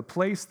them at the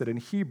place that in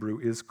Hebrew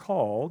is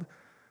called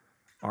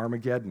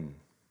Armageddon.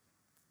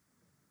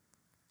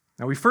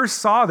 Now, we first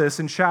saw this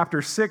in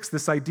chapter 6,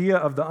 this idea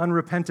of the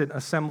unrepentant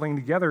assembling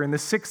together. In the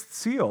sixth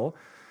seal,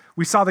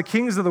 we saw the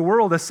kings of the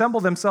world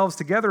assemble themselves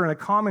together in a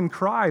common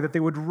cry that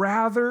they would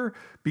rather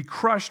be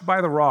crushed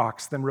by the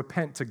rocks than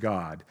repent to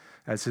God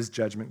as his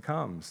judgment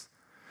comes.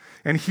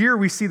 And here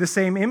we see the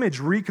same image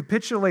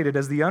recapitulated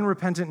as the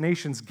unrepentant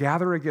nations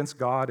gather against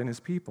God and his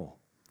people.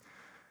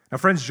 Now,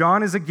 friends,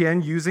 John is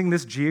again using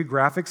this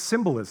geographic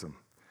symbolism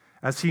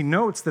as he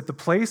notes that the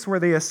place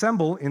where they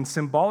assemble in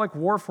symbolic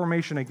war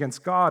formation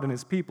against God and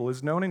his people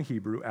is known in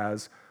Hebrew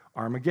as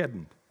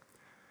Armageddon.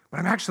 But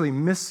I'm actually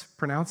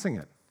mispronouncing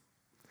it.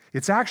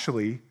 It's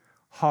actually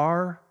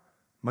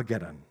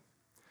Har-Mageddon.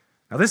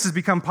 Now, this has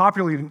become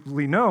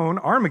popularly known,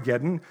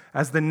 Armageddon,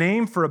 as the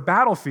name for a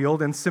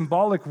battlefield and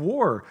symbolic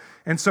war.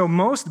 And so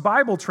most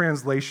Bible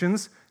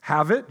translations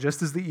have it,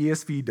 just as the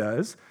ESV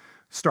does,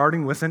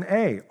 starting with an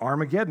A,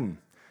 Armageddon.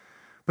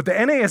 But the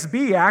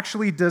NASB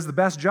actually does the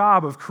best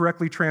job of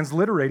correctly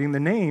transliterating the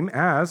name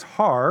as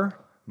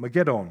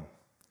Har-Mageddon.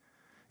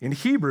 In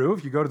Hebrew,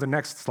 if you go to the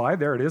next slide,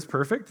 there it is,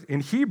 perfect. In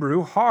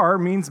Hebrew, Har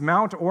means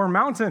mount or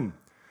mountain.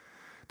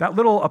 That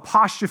little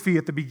apostrophe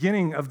at the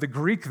beginning of the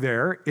Greek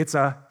there, it's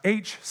a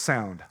H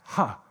sound,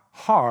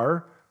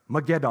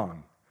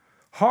 Har-Mageddon.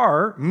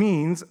 Har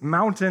means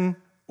mountain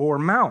or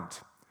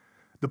mount,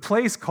 the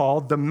place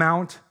called the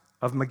Mount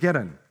of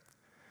Mageddon.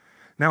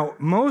 Now,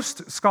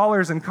 most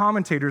scholars and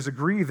commentators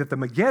agree that the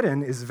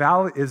Mageddon is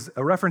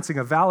referencing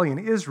a valley in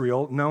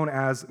Israel known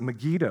as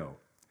Megiddo.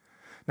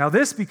 Now,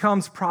 this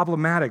becomes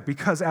problematic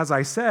because, as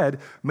I said,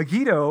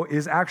 Megiddo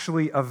is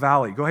actually a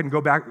valley. Go ahead and go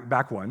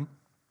back one.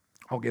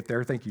 I'll get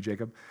there. Thank you,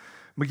 Jacob.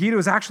 Megiddo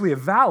is actually a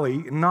valley,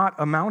 not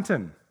a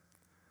mountain.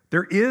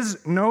 There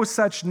is no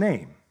such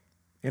name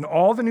in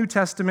all the New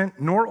Testament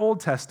nor Old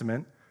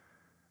Testament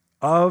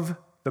of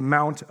the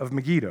Mount of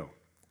Megiddo.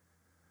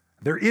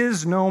 There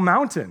is no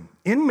mountain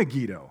in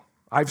Megiddo.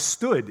 I've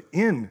stood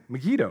in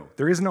Megiddo.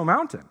 There is no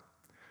mountain.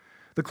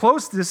 The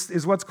closest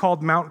is what's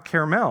called Mount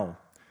Carmel,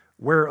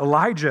 where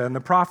Elijah and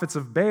the prophets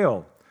of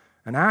Baal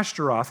and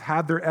Ashtaroth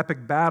had their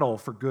epic battle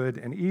for good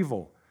and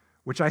evil,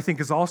 which I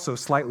think is also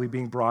slightly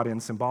being brought in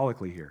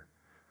symbolically here.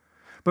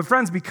 But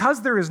friends,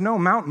 because there is no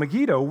Mount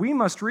Megiddo, we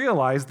must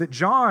realize that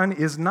John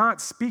is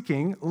not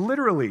speaking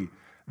literally.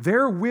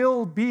 There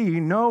will be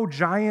no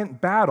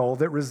giant battle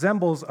that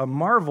resembles a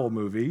Marvel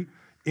movie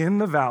in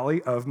the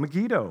valley of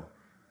Megiddo.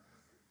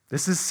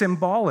 This is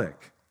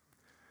symbolic.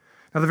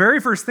 Now, the very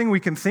first thing we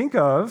can think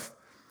of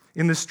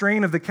in the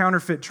strain of the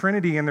counterfeit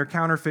trinity and their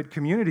counterfeit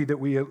community that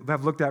we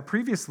have looked at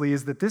previously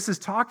is that this is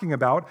talking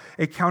about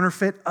a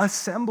counterfeit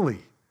assembly.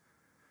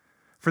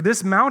 For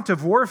this mount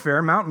of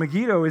warfare, Mount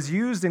Megiddo, is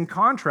used in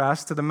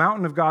contrast to the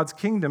mountain of God's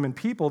kingdom and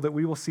people that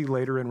we will see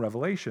later in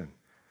Revelation.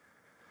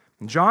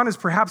 And John is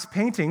perhaps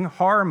painting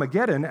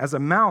Har-Mageddon as a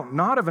mount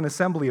not of an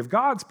assembly of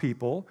God's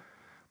people,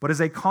 but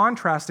as a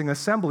contrasting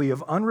assembly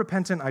of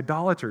unrepentant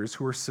idolaters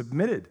who are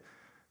submitted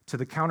to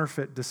the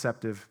counterfeit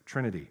deceptive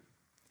Trinity.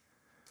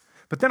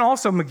 But then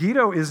also,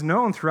 Megiddo is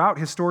known throughout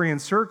historian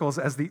circles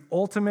as the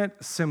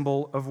ultimate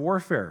symbol of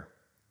warfare.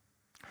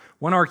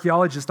 One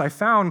archaeologist I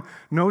found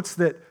notes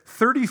that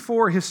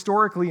 34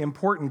 historically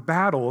important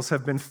battles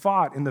have been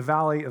fought in the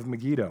valley of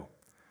Megiddo.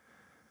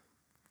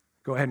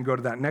 Go ahead and go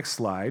to that next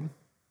slide.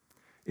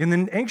 In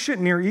the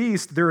ancient Near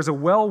East, there is a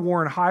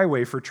well-worn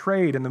highway for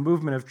trade and the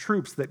movement of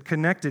troops that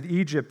connected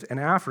Egypt and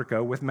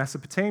Africa with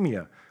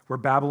Mesopotamia, where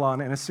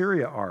Babylon and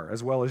Assyria are,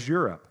 as well as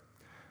Europe.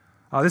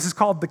 This is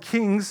called the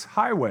King's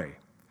Highway.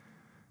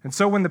 And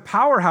so when the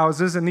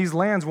powerhouses in these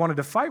lands wanted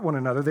to fight one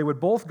another, they would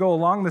both go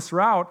along this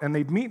route and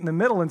they'd meet in the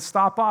middle and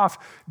stop off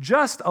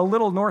just a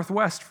little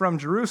northwest from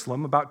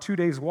Jerusalem, about 2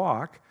 days'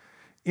 walk,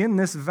 in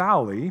this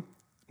valley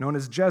known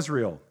as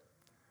Jezreel,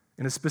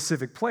 in a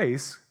specific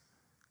place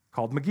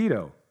called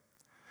Megiddo.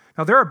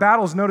 Now, there are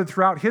battles noted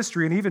throughout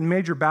history and even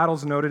major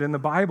battles noted in the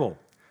Bible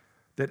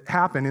that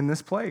happen in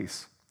this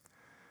place.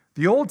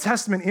 The Old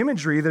Testament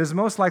imagery that is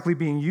most likely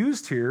being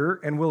used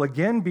here and will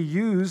again be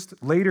used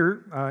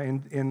later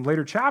in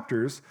later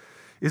chapters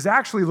is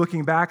actually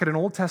looking back at an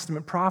Old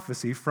Testament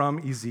prophecy from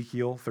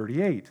Ezekiel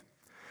 38.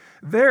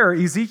 There,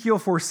 Ezekiel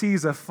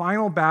foresees a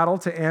final battle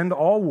to end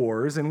all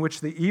wars in which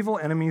the evil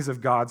enemies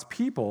of God's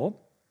people,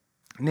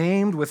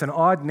 named with an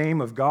odd name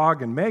of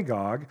Gog and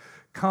Magog,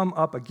 come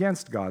up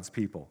against God's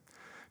people.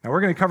 Now,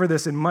 we're going to cover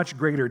this in much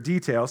greater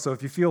detail, so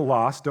if you feel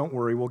lost, don't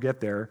worry, we'll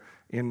get there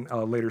in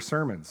later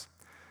sermons.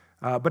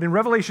 But in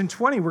Revelation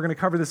 20, we're going to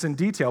cover this in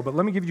detail, but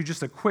let me give you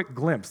just a quick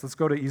glimpse. Let's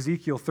go to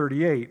Ezekiel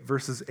 38,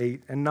 verses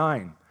 8 and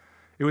 9.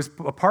 It was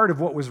a part of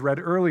what was read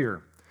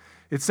earlier.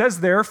 It says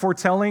there,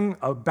 foretelling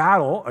a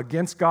battle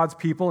against God's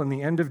people in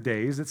the end of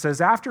days, it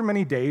says, "After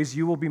many days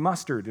you will be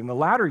mustered. In the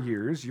latter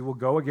years you will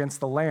go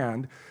against the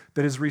land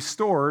that is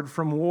restored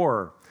from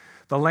war,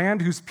 the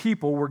land whose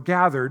people were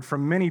gathered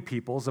from many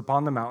peoples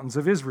upon the mountains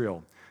of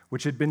Israel,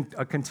 which had been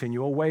a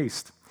continual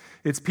waste.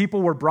 Its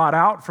people were brought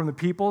out from the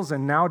peoples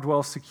and now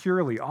dwell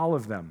securely, all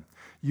of them.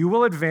 You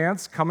will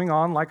advance, coming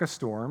on like a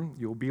storm.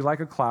 You will be like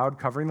a cloud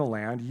covering the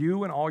land,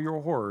 you and all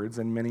your hordes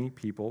and many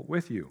people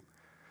with you."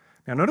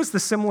 Now notice the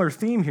similar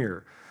theme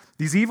here.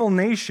 These evil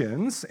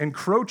nations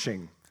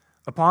encroaching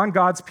upon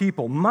God's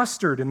people,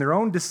 mustered in their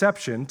own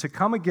deception to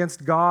come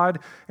against God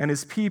and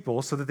his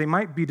people so that they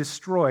might be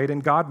destroyed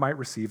and God might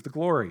receive the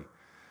glory.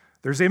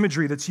 There's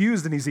imagery that's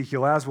used in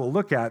Ezekiel, as we'll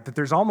look at, that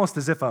there's almost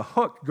as if a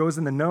hook goes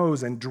in the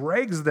nose and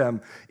drags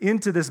them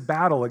into this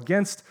battle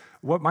against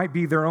what might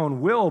be their own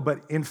will,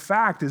 but in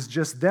fact is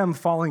just them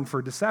falling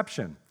for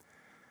deception.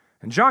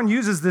 And John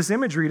uses this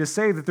imagery to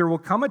say that there will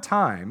come a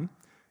time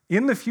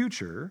in the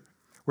future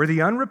where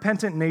the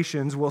unrepentant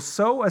nations will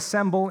so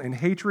assemble in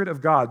hatred of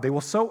God, they will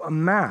so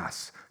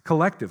amass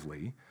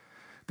collectively,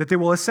 that they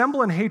will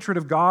assemble in hatred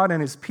of God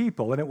and his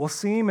people, and it will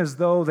seem as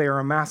though they are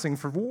amassing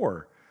for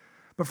war.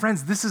 But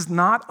friends, this is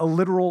not a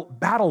literal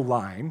battle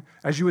line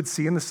as you would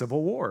see in the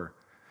Civil War.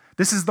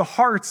 This is the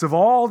hearts of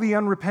all the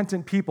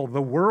unrepentant people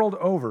the world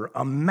over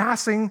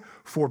amassing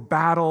for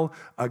battle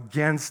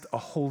against a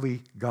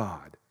holy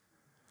God.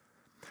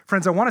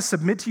 Friends, I want to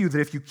submit to you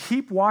that if you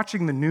keep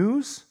watching the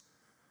news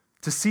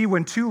to see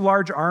when two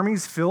large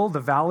armies fill the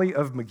valley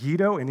of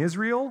Megiddo in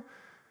Israel,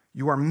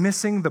 you are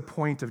missing the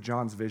point of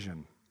John's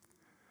vision.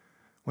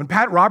 When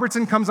Pat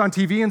Robertson comes on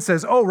TV and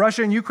says, "Oh,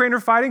 Russia and Ukraine are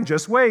fighting,"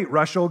 just wait,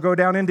 Russia will go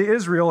down into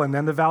Israel and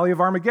then the Valley of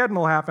Armageddon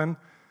will happen.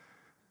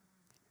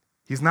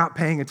 He's not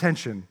paying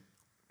attention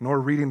nor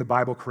reading the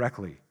Bible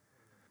correctly.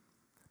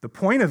 The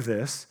point of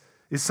this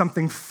is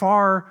something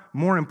far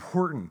more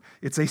important.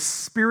 It's a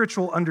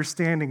spiritual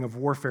understanding of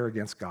warfare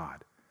against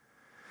God.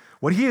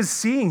 What he is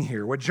seeing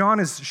here, what John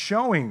is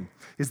showing,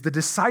 is the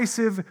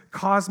decisive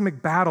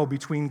cosmic battle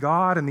between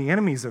God and the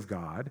enemies of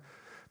God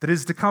that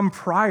is to come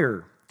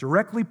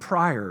directly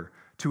prior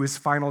to his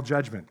final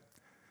judgment.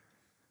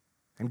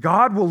 And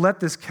God will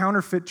let this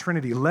counterfeit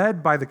trinity,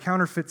 led by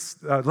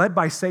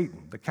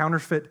Satan, the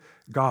counterfeit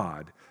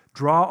God,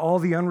 draw all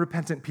the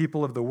unrepentant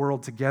people of the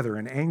world together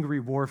in angry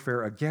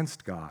warfare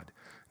against God,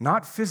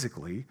 not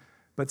physically,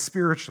 but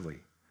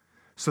spiritually,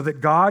 so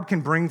that God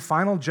can bring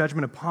final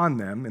judgment upon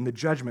them in the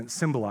judgment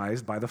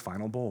symbolized by the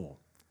final bowl.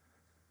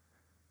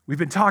 We've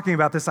been talking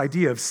about this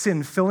idea of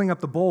sin filling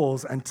up the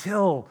bowls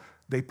until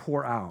they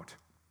pour out.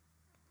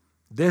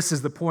 This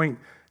is the point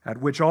at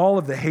which all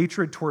of the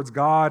hatred towards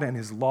God and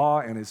his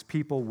law and his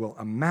people will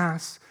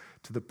amass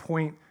to the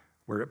point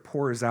where it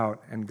pours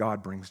out and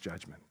God brings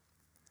judgment.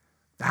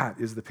 That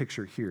is the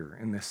picture here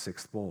in this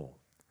sixth bowl.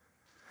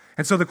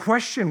 And so the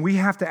question we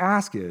have to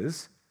ask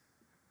is,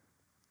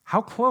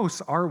 how close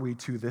are we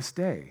to this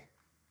day?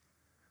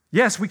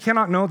 Yes, we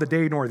cannot know the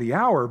day nor the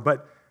hour,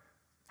 but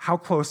how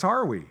close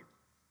are we?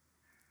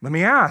 Let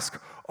me ask,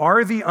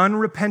 are the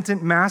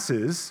unrepentant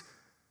masses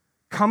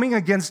coming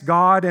against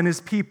God and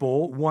his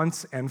people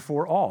once and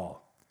for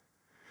all?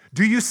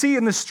 Do you see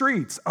in the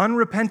streets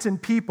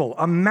unrepentant people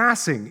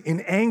amassing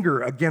in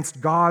anger against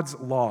God's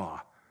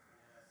law?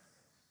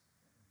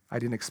 I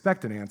didn't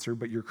expect an answer,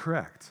 but you're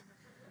correct.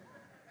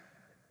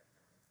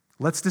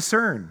 Let's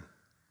discern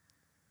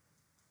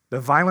the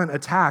violent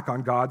attack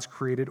on God's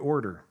created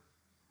order,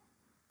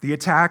 the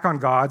attack on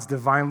God's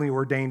divinely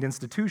ordained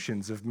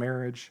institutions of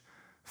marriage,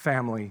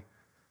 family,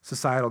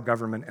 societal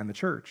government, and the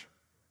church,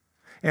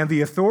 and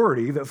the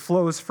authority that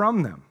flows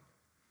from them,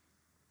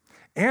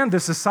 and the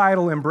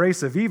societal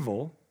embrace of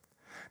evil,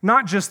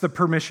 not just the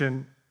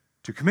permission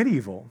to commit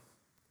evil,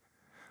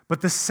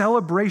 but the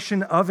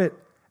celebration of it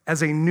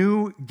as a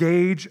new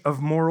gauge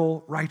of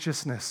moral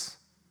righteousness.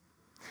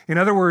 In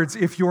other words,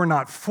 if you're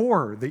not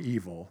for the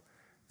evil,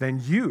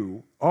 then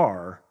you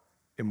are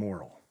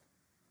immoral.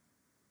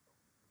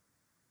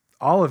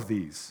 All of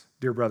these,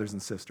 dear brothers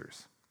and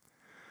sisters,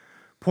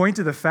 point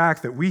to the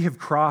fact that we have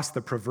crossed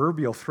the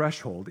proverbial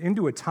threshold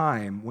into a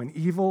time when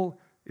evil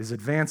is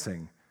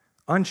advancing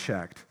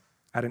unchecked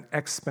at an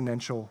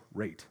exponential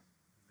rate.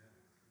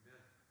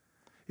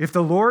 If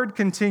the Lord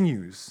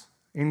continues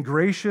in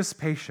gracious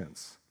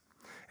patience,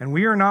 and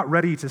we are not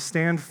ready to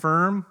stand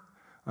firm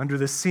under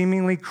the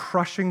seemingly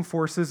crushing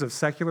forces of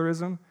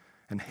secularism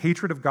and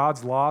hatred of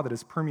God's law that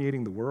is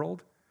permeating the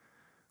world,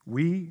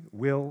 we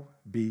will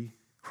be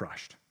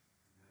crushed.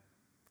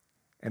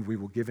 And we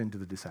will give in to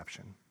the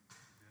deception.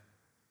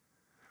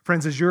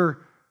 Friends, if you're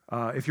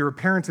a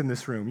parent in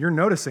this room, you're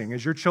noticing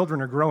as your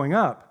children are growing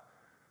up,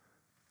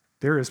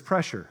 there is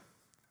pressure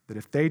that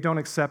if they don't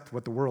accept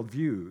what the world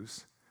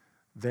views,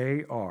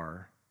 they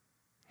are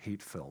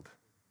hate-filled.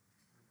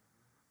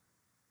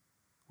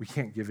 We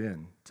can't give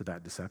in to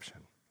that deception.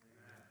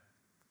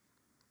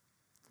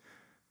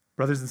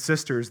 Brothers and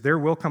sisters, there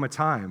will come a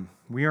time,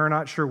 we are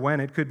not sure when,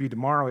 it could be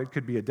tomorrow, it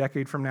could be a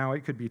decade from now,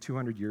 it could be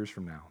 200 years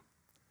from now.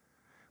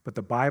 But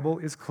the Bible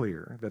is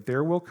clear that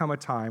there will come a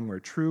time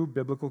where true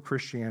biblical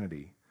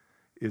Christianity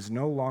is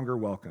no longer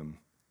welcome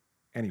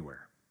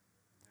anywhere.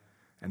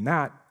 And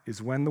that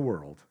is when the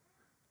world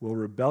will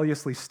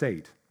rebelliously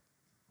state,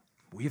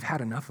 "We've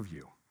had enough of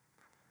you."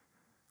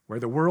 Where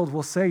the world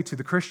will say to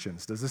the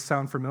Christians, does this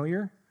sound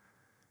familiar?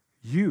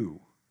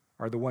 You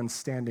are the ones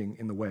standing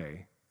in the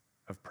way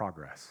of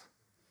progress.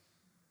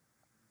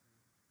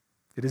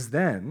 It is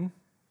then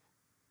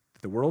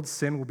that the world's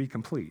sin will be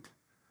complete,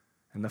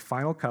 and the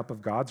final cup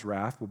of God's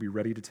wrath will be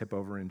ready to tip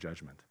over in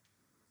judgment.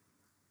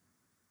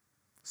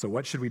 So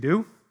what should we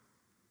do?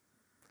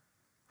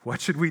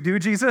 What should we do,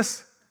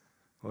 Jesus?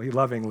 Well, he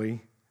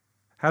lovingly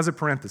has a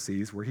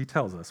parenthesis where he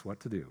tells us what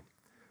to do.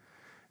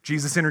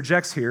 Jesus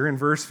interjects here in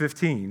verse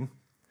 15,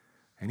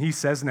 and he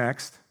says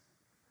next,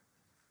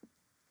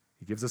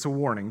 he gives us a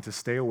warning to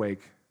stay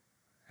awake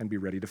and be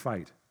ready to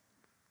fight.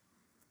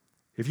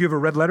 If you have a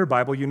red letter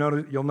Bible,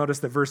 you'll notice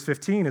that verse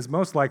 15 is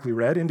most likely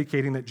read,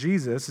 indicating that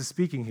Jesus is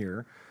speaking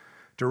here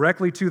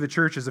directly to the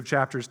churches of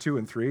chapters 2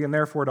 and 3, and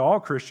therefore to all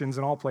Christians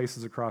in all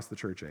places across the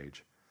church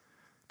age.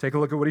 Take a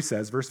look at what he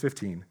says, verse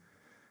 15.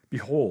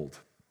 Behold,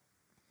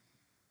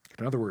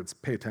 in other words,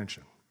 pay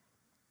attention.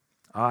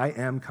 I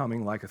am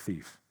coming like a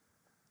thief.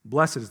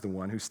 Blessed is the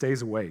one who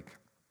stays awake,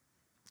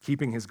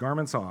 keeping his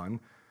garments on,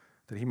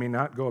 that he may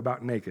not go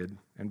about naked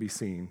and be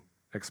seen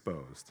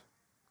exposed.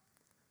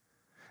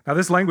 Now,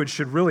 this language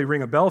should really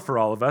ring a bell for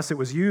all of us. It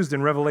was used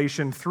in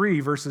Revelation 3,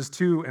 verses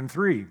 2 and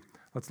 3.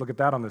 Let's look at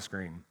that on the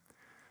screen.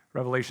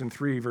 Revelation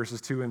 3, verses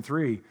 2 and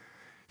 3.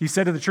 He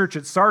said to the church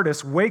at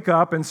Sardis, "Wake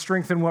up and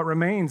strengthen what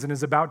remains and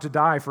is about to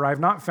die, for I have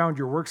not found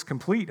your works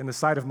complete in the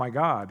sight of my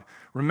God.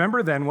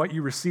 Remember then what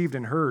you received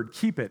and heard,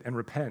 keep it and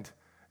repent.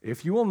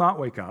 If you will not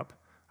wake up,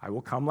 I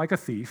will come like a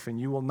thief, and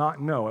you will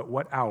not know at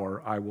what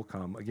hour I will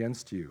come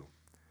against you."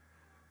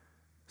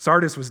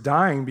 Sardis was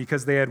dying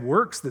because they had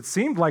works that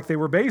seemed like they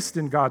were based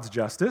in God's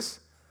justice.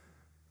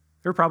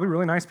 They were probably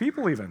really nice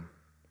people even.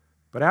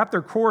 But at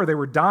their core, they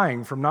were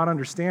dying from not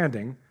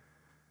understanding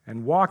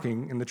and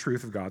walking in the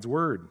truth of God's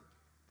word.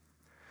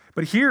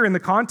 But here, in the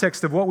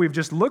context of what we've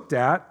just looked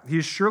at, he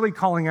is surely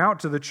calling out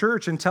to the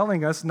church and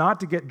telling us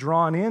not to get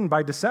drawn in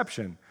by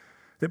deception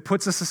that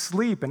puts us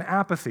asleep in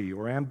apathy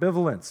or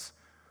ambivalence,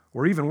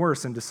 or even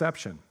worse, in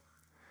deception.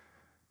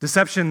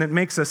 Deception that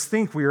makes us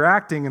think we are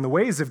acting in the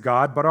ways of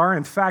God, but are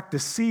in fact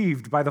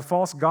deceived by the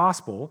false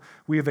gospel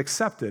we have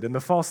accepted and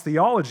the false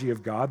theology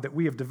of God that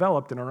we have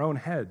developed in our own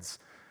heads,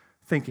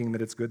 thinking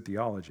that it's good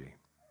theology.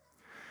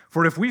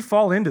 For if we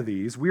fall into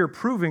these, we are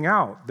proving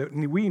out that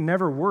we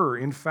never were,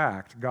 in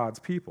fact, God's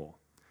people,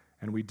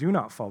 and we do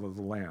not follow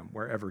the Lamb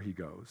wherever he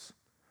goes.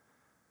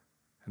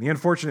 And the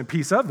unfortunate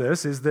piece of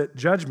this is that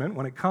judgment,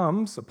 when it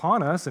comes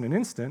upon us in an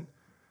instant,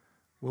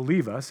 will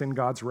leave us in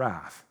God's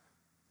wrath.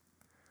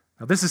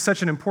 Now, this is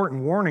such an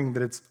important warning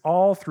that it's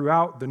all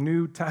throughout the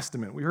New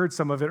Testament. We heard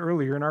some of it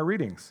earlier in our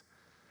readings.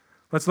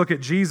 Let's look at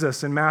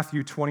Jesus in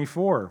Matthew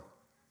 24.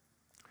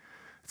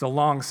 It's a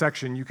long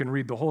section. You can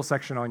read the whole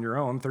section on your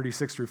own,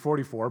 36 through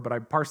 44, but I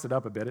parsed it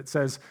up a bit. It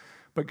says,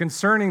 "But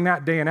concerning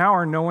that day and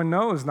hour, no one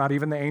knows, not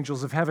even the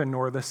angels of heaven,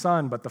 nor the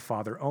Son, but the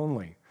Father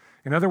only."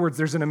 In other words,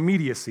 there's an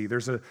immediacy.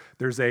 There's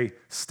a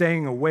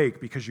staying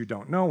awake because you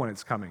don't know when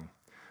it's coming.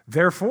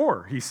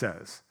 Therefore, he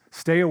says,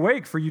 stay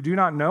awake, for you do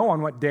not know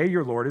on what day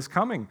your Lord is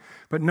coming.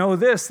 But know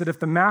this, that if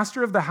the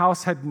master of the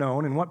house had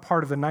known in what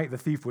part of the night the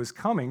thief was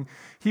coming,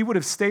 he would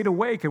have stayed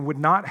awake and would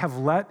not have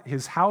let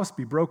his house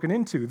be broken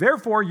into.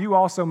 Therefore, you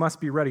also must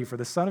be ready, for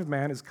the Son of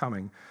Man is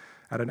coming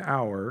at an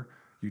hour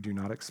you do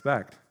not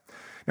expect.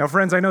 Now,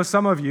 friends, I know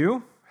some of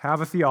you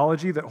have a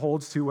theology that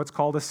holds to what's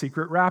called a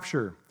secret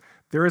rapture.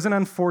 There is an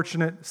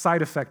unfortunate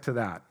side effect to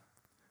that.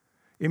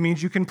 It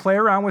means you can play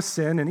around with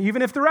sin, and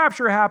even if the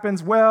rapture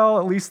happens, well,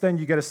 at least then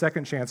you get a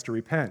second chance to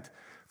repent.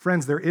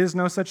 Friends, there is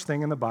no such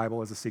thing in the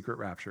Bible as a secret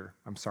rapture.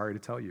 I'm sorry to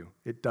tell you.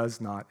 It does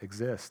not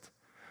exist.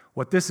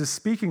 What this is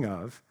speaking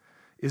of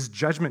is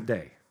Judgment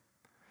Day.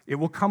 It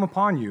will come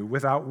upon you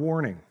without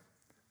warning,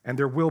 and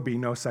there will be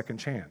no second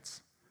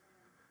chance.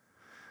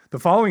 The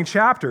following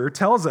chapter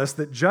tells us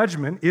that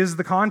judgment is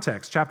the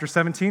context, chapter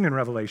 17 in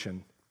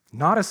Revelation.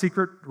 Not a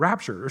secret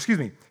rapture.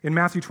 In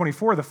Matthew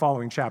 24, the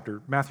following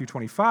chapter, Matthew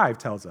 25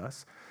 tells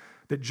us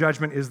that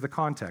judgment is the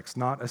context,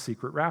 not a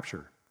secret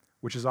rapture,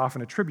 which is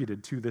often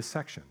attributed to this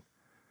section.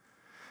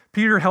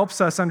 Peter helps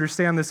us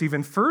understand this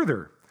even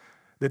further,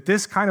 that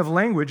this kind of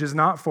language is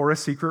not for a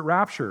secret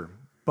rapture,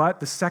 but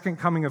the second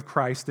coming of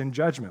Christ in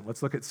judgment.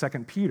 Let's look at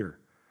 2 Peter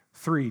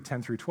 3,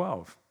 10 through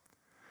 12.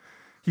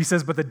 He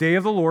says, "But the day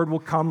of the Lord will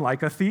come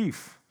like a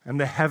thief, and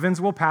the heavens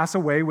will pass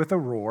away with a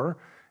roar,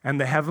 and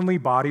the heavenly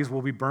bodies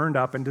will be burned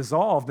up and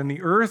dissolved, and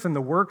the earth and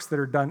the works that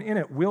are done in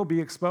it will be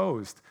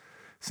exposed.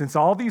 Since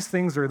all these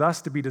things are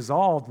thus to be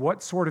dissolved,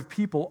 what sort of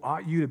people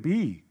ought you to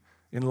be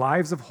in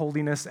lives of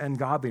holiness and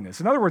godliness?"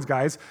 In other words,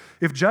 guys,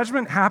 if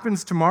judgment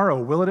happens tomorrow,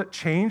 will it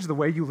change the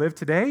way you live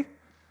today?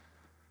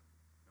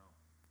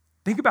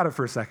 Think about it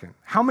for a second.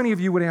 How many of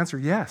you would answer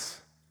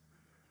yes?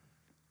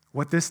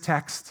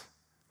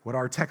 What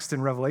our text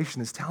in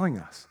Revelation is telling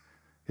us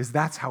is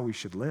that's how we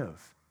should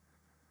live.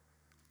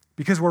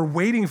 Because we're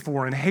waiting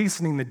for and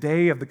hastening the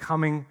day of the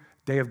coming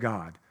day of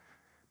God,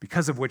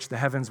 because of which the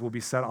heavens will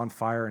be set on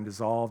fire and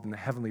dissolved, and the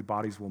heavenly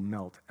bodies will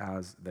melt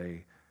as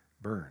they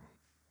burn.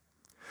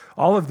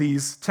 All of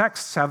these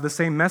texts have the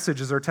same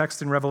message as our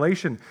text in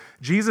Revelation.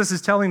 Jesus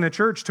is telling the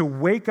church to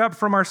wake up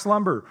from our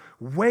slumber,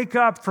 wake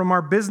up from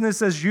our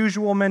business as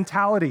usual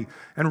mentality,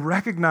 and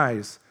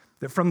recognize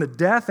that from the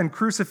death and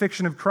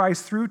crucifixion of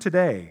Christ through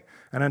today,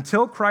 and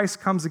until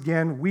Christ comes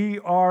again, we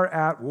are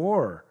at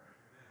war.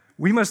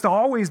 We must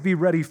always be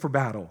ready for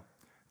battle,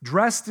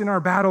 dressed in our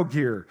battle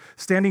gear,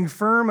 standing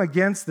firm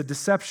against the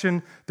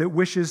deception that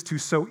wishes to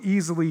so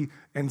easily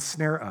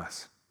ensnare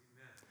us.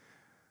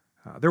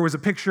 There was a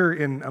picture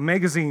in a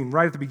magazine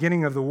right at the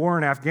beginning of the war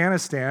in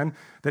Afghanistan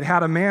that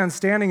had a man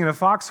standing in a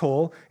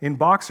foxhole in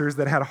boxers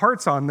that had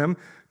hearts on them,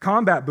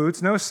 combat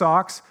boots, no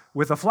socks,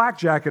 with a flak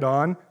jacket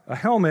on, a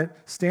helmet,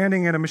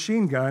 standing at a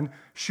machine gun,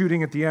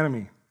 shooting at the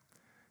enemy.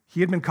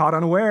 He had been caught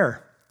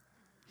unaware.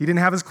 He didn't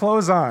have his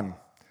clothes on.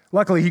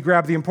 Luckily, he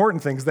grabbed the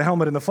important things, the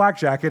helmet and the flak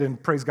jacket,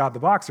 and praise God, the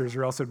boxers,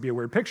 or else it would be a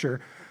weird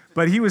picture.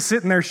 But he was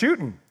sitting there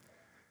shooting.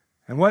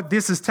 And what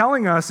this is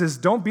telling us is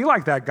don't be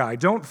like that guy.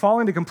 Don't fall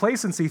into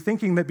complacency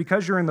thinking that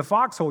because you're in the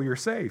foxhole, you're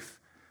safe.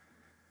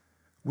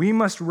 We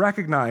must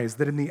recognize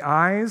that in the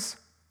eyes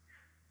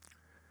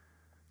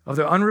of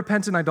the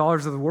unrepentant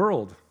idolaters of the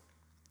world,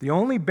 the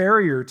only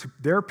barrier to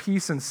their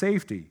peace and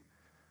safety,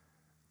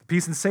 the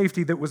peace and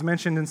safety that was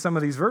mentioned in some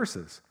of these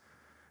verses,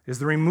 is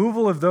the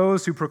removal of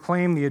those who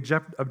proclaim the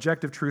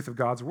objective truth of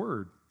God's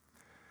word.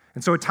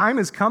 And so a time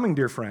is coming,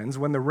 dear friends,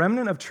 when the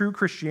remnant of true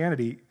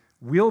Christianity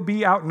will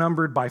be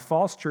outnumbered by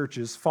false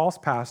churches, false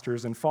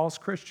pastors, and false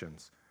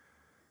Christians.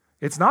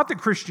 It's not that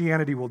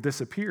Christianity will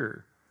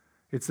disappear.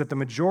 It's that the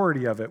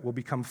majority of it will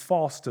become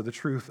false to the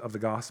truth of the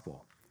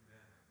gospel.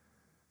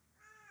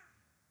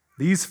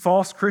 These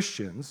false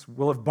Christians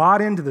will have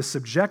bought into the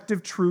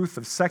subjective truth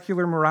of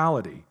secular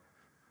morality.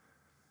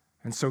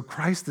 And so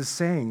Christ is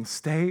saying,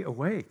 stay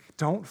awake.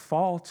 Don't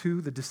fall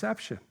to the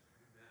deception.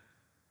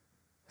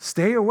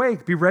 Stay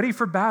awake. Be ready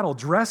for battle,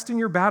 dressed in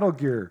your battle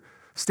gear,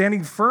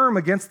 standing firm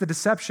against the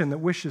deception that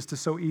wishes to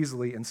so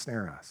easily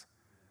ensnare us.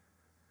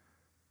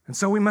 And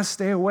so we must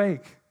stay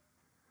awake.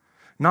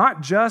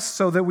 Not just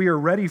so that we are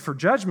ready for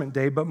Judgment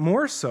Day, but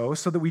more so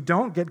that we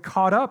don't get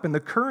caught up in the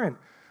current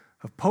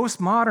of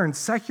postmodern,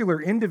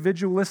 secular,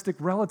 individualistic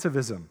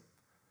relativism,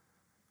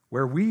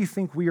 where we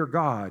think we are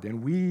God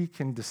and we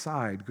can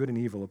decide good and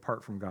evil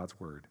apart from God's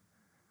word.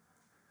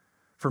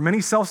 For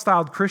many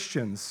self-styled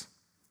Christians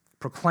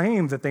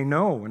proclaim that they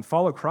know and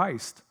follow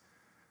Christ,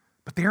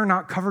 but they are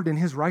not covered in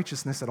his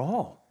righteousness at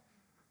all.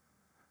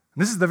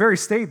 And this is the very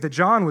state that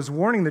John was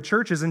warning the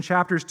churches in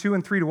chapters 2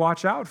 and 3 to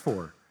watch out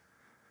for.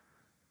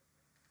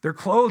 They're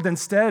clothed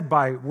instead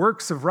by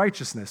works of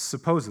righteousness,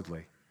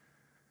 supposedly,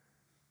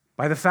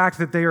 by the fact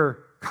that they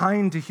are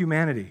kind to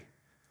humanity,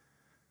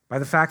 by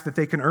the fact that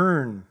they can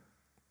earn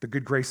the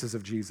good graces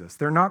of Jesus.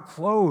 They're not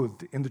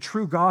clothed in the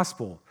true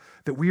gospel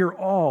that we are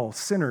all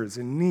sinners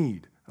in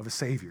need of a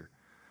Savior,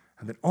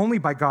 and that only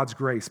by God's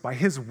grace, by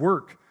his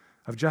work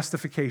of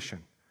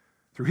justification,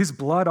 through his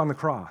blood on the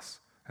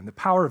cross and the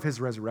power of his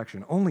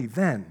resurrection, only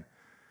then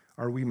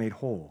are we made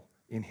whole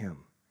in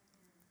him.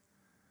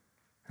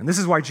 And this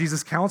is why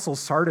Jesus counsels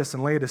Sardis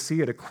and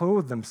Laodicea to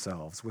clothe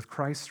themselves with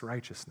Christ's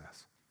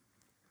righteousness.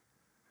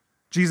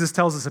 Jesus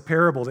tells us a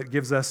parable that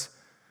gives us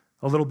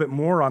a little bit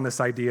more on this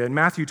idea. In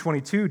Matthew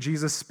 22,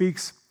 Jesus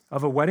speaks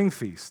of a wedding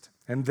feast,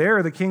 and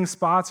there the king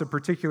spots a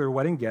particular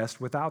wedding guest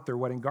without their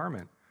wedding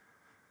garment.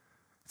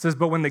 It says,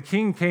 "But when the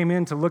king came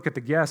in to look at the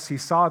guests, he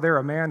saw there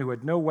a man who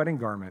had no wedding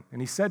garment,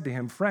 and he said to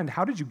him, 'Friend,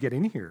 how did you get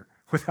in here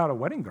without a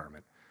wedding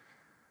garment?'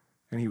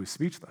 And he was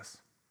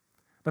speechless.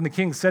 Then the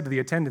king said to the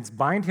attendants,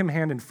 'Bind him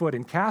hand and foot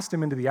and cast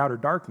him into the outer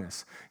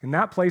darkness. In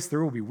that place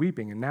there will be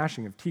weeping and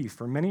gnashing of teeth,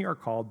 for many are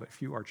called, but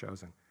few are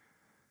chosen.'"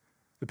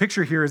 The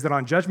picture here is that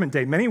on Judgment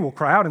Day, many will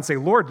cry out and say,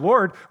 "Lord,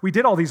 Lord, we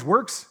did all these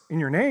works in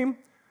your name.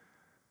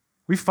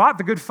 We fought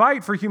the good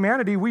fight for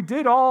humanity. We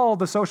did all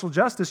the social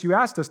justice you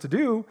asked us to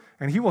do."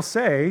 And he will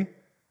say,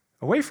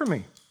 "Away from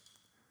me."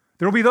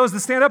 There will be those that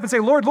stand up and say,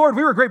 "Lord, Lord,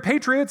 we were great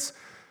patriots.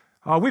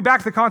 We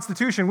backed the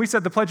Constitution. We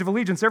said the Pledge of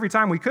Allegiance every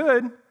time we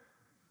could."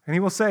 And he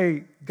will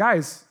say,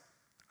 "Guys,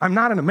 I'm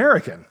not an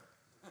American.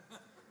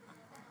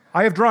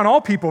 I have drawn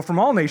all people from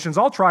all nations,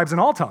 all tribes,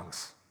 and all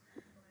tongues."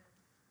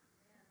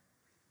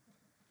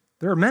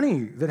 There are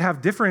many that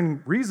have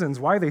different reasons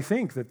why they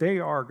think that they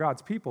are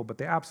God's people, but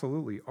they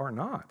absolutely are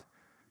not,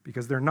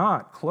 because they're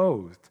not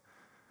clothed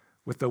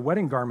with the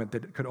wedding garment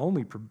that could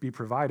only be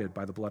provided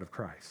by the blood of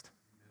Christ.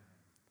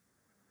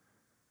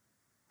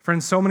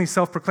 Friends, so many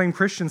self-proclaimed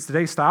Christians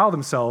today style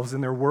themselves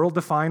in their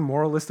world-defined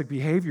moralistic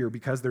behavior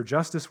because they're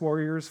justice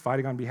warriors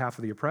fighting on behalf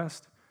of the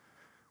oppressed,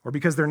 or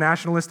because they're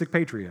nationalistic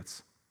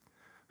patriots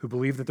who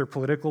believe that their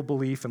political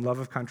belief and love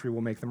of country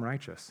will make them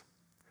righteous.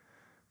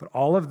 But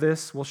all of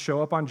this will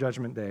show up on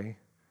Judgment Day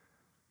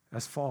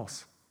as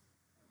false.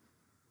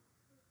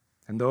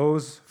 And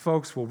those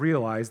folks will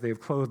realize they have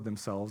clothed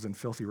themselves in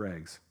filthy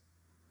rags.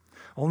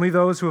 Only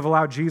those who have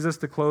allowed Jesus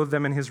to clothe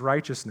them in his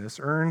righteousness,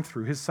 earned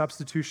through his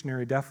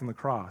substitutionary death on the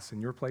cross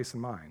in your place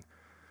and mine,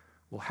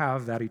 will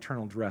have that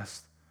eternal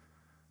dress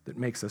that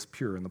makes us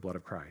pure in the blood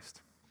of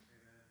Christ.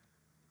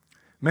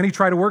 Many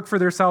try to work for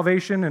their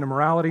salvation in a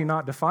morality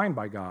not defined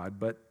by God,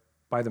 but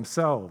by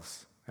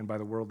themselves and by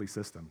the worldly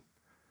system.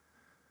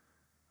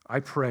 I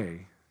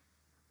pray,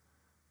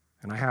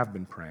 and I have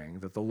been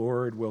praying, that the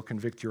Lord will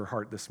convict your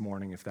heart this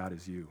morning if that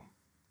is you.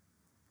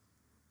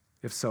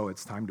 If so,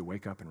 it's time to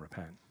wake up and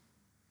repent.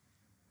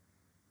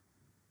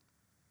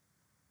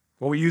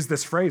 Well, we use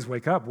this phrase,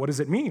 wake up. What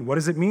does it mean? What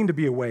does it mean to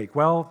be awake?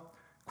 Well,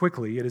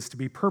 quickly, it is to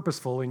be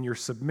purposeful in your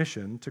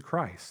submission to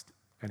Christ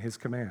and his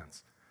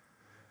commands.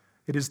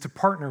 It is to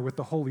partner with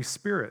the Holy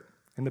Spirit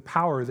in the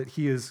power that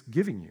he is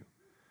giving you.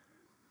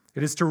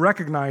 It is to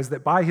recognize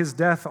that by his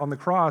death on the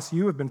cross,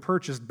 you have been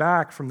purchased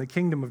back from the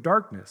kingdom of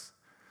darkness,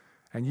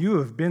 and you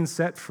have been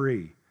set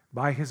free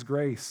by his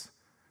grace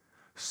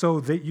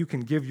so that you can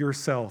give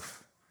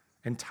yourself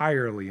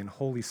entirely in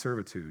holy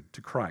servitude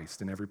to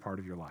Christ in every part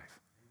of your life.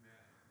 Amen.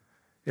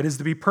 It is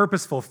to be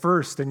purposeful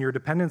first in your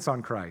dependence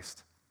on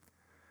Christ.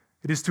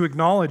 It is to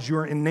acknowledge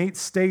your innate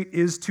state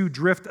is to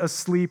drift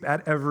asleep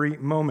at every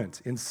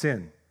moment in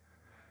sin.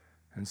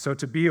 And so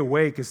to be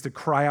awake is to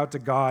cry out to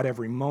God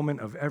every moment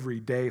of every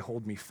day,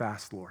 "Hold me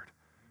fast, Lord,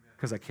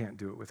 because I can't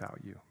do it without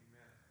you."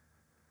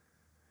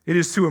 It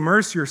is to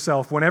immerse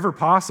yourself whenever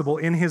possible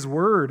in his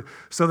word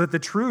so that the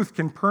truth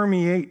can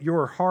permeate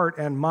your heart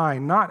and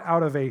mind, not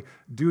out of a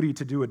duty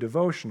to do a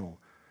devotional,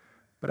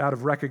 but out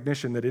of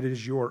recognition that it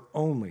is your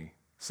only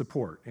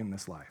support in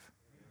this life.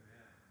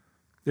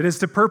 It is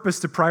to purpose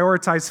to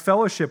prioritize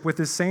fellowship with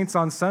his saints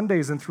on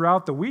Sundays and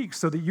throughout the week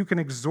so that you can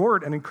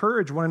exhort and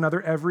encourage one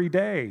another every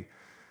day.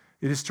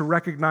 It is to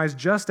recognize,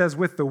 just as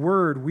with the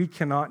word, we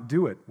cannot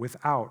do it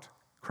without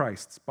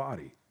Christ's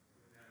body.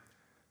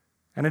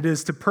 And it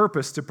is to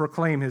purpose to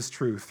proclaim his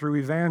truth through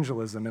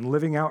evangelism and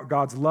living out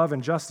God's love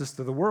and justice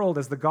to the world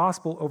as the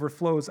gospel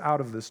overflows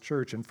out of this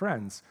church. And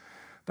friends,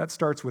 that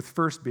starts with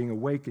first being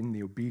awake in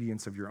the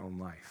obedience of your own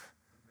life.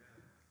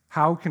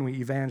 How can we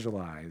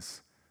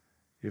evangelize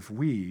if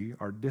we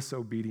are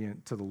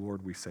disobedient to the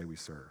Lord we say we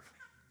serve?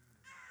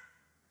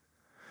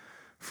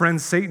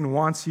 Friends, Satan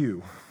wants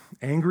you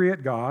angry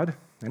at God,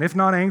 and if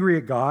not angry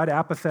at God,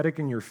 apathetic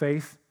in your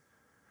faith,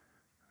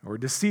 or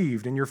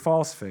deceived in your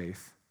false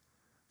faith,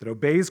 that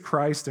obeys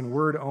Christ in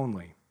word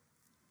only.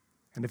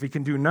 And if he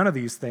can do none of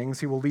these things,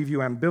 he will leave you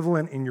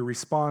ambivalent in your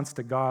response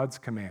to God's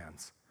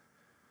commands.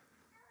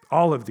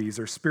 All of these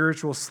are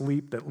spiritual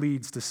sleep that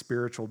leads to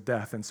spiritual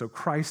death. And so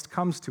Christ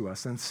comes to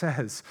us and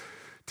says,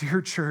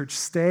 "Dear church,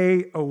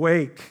 stay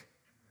awake.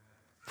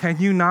 Can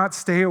you not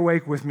stay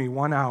awake with me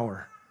 1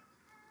 hour?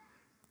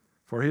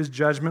 For his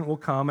judgment will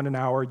come in an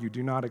hour you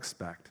do not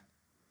expect."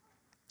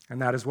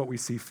 And that is what we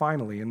see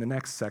finally in the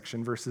next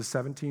section, verses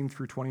 17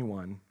 through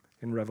 21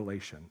 in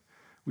Revelation.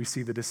 We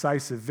see the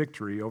decisive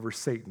victory over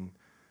Satan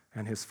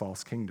and his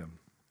false kingdom.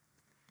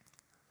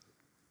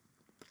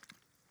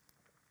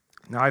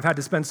 Now, I've had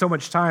to spend so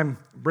much time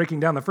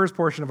breaking down the first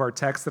portion of our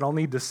text that I'll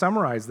need to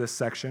summarize this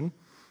section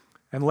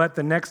and let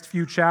the next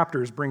few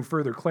chapters bring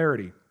further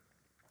clarity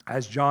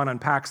as John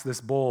unpacks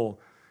this bowl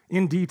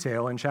in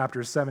detail in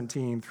chapters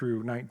 17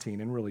 through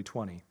 19 and really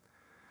 20.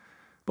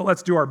 But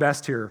let's do our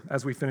best here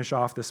as we finish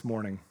off this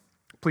morning.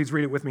 Please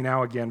read it with me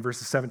now again,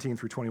 verses 17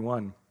 through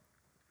 21.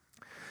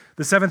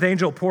 The seventh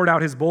angel poured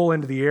out his bowl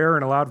into the air,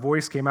 and a loud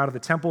voice came out of the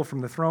temple from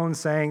the throne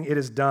saying, "It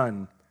is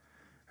done."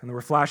 And there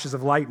were flashes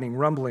of lightning,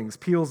 rumblings,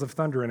 peals of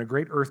thunder, and a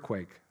great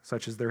earthquake,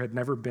 such as there had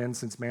never been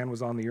since man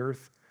was on the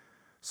earth.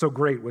 So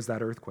great was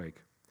that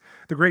earthquake.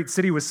 The great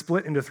city was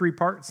split into 3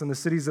 parts, and the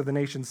cities of the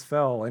nations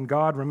fell. And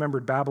God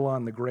remembered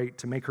Babylon the Great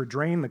to make her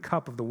drain the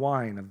cup of the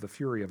wine of the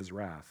fury of his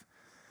wrath.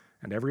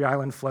 And every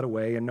island fled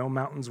away, and no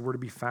mountains were to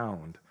be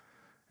found.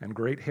 And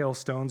great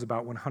hailstones,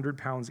 about 100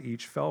 pounds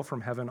each, fell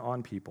from heaven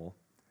on people.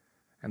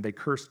 And they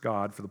cursed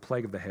God for the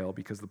plague of the hail,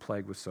 because the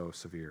plague was so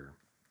severe.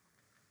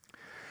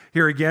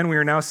 Here again, we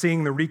are now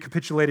seeing the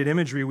recapitulated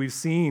imagery we've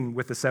seen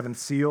with the 7th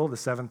seal, the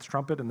 7th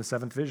trumpet, and the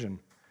 7th vision.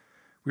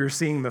 We are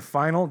seeing the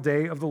final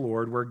day of the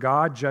Lord, where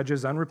God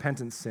judges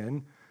unrepentant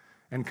sin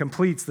and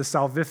completes the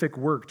salvific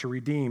work to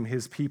redeem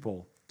his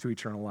people to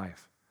eternal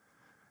life.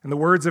 And the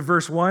words of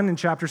verse 1 in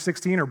chapter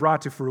 16 are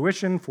brought to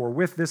fruition, for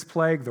with this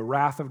plague the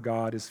wrath of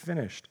God is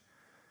finished.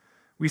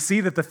 We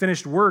see that the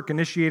finished work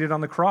initiated on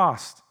the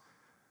cross,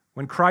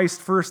 when Christ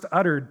first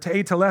uttered,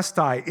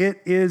 "Tetelestai," it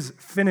is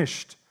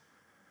finished.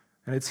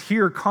 And it's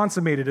here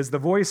consummated as the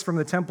voice from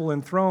the temple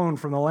and throne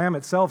from the Lamb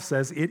itself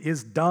says, "It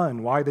is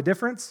done." Why the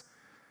difference?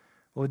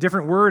 Well, a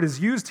different word is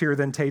used here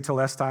than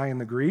tetelestai in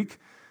the Greek.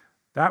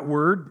 That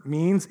word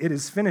means it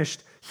is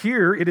finished.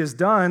 Here, it is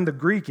done. The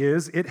Greek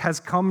is, it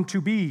has come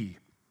to be.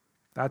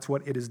 That's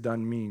what "it is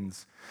done"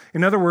 means.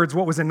 In other words,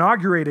 what was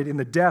inaugurated in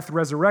the death,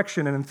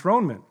 resurrection, and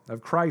enthronement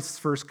of Christ's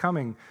first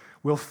coming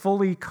will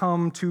fully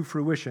come to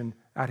fruition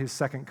at his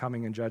second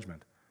coming and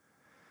judgment.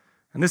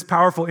 And this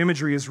powerful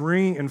imagery is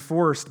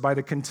reinforced by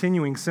the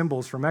continuing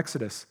symbols from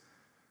Exodus.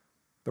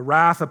 The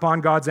wrath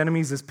upon God's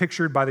enemies is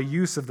pictured by the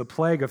use of the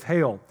plague of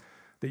hail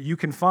that you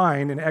can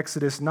find in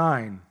Exodus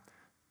 9.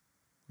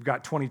 We've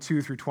got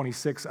 22 through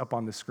 26 up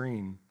on the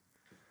screen.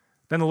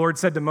 Then the Lord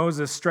said to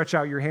Moses, "Stretch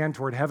out your hand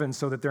toward heaven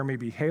so that there may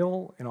be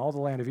hail in all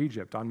the land of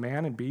Egypt, on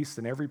man and beast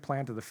and every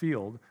plant of the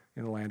field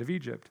in the land of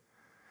Egypt."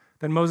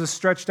 Then Moses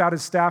stretched out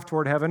his staff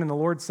toward heaven, and the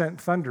Lord sent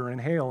thunder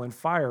and hail, and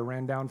fire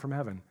ran down from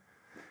heaven.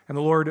 And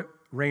the Lord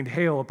rained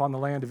hail upon the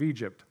land of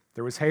Egypt.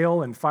 There was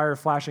hail and fire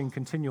flashing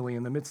continually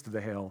in the midst of the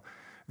hail.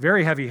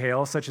 Very heavy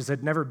hail, such as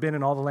had never been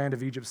in all the land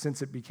of Egypt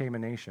since it became a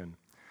nation.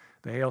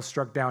 The hail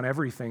struck down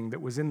everything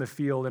that was in the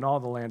field in all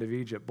the land of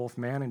Egypt, both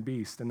man and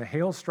beast. And the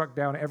hail struck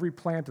down every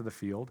plant of the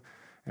field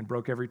and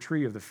broke every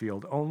tree of the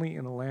field. Only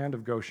in the land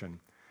of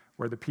Goshen,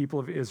 where the people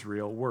of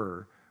Israel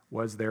were,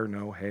 was there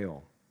no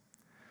hail.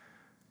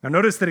 Now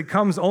notice that it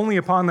comes only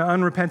upon the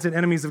unrepentant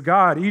enemies of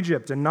God,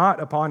 Egypt, and not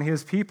upon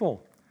his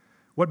people.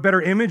 What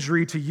better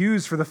imagery to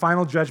use for the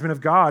final judgment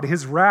of God?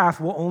 His wrath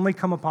will only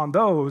come upon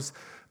those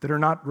that are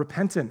not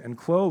repentant and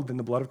clothed in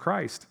the blood of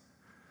Christ.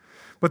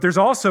 But there's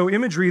also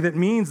imagery that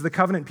means the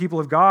covenant people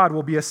of God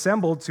will be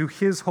assembled to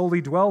his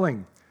holy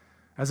dwelling,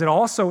 as it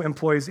also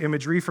employs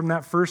imagery from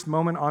that first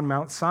moment on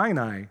Mount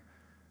Sinai,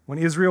 when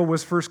Israel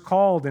was first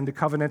called into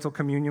covenantal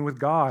communion with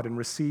God and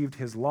received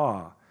his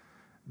law,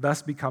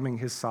 thus becoming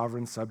his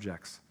sovereign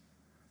subjects.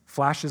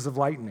 Flashes of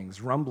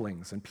lightnings,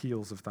 rumblings, and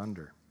peals of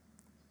thunder.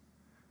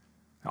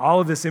 All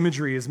of this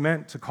imagery is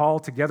meant to call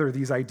together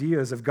these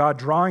ideas of God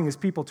drawing his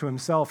people to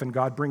himself and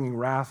God bringing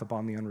wrath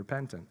upon the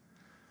unrepentant.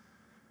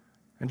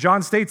 And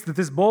John states that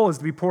this bowl is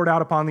to be poured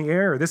out upon the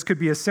air. This could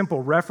be a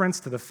simple reference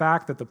to the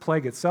fact that the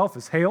plague itself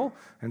is hail,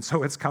 and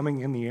so it's coming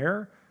in the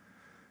air.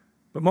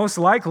 But most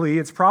likely,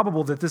 it's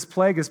probable that this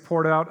plague is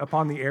poured out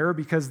upon the air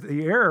because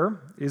the air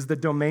is the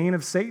domain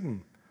of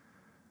Satan.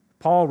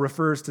 Paul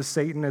refers to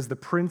Satan as the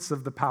prince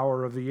of the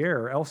power of the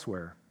air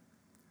elsewhere.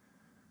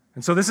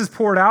 And so this is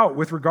poured out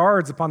with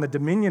regards upon the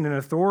dominion and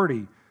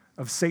authority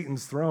of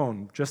Satan's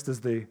throne, just as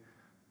the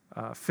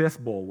 5th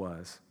bowl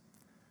was.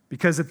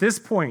 Because at this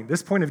point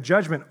of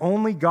judgment,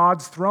 only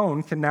God's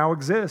throne can now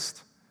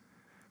exist.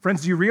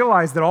 Friends, do you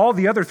realize that all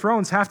the other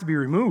thrones have to be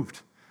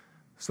removed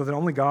so that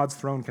only God's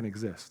throne can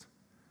exist?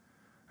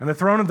 And the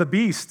throne of the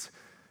beast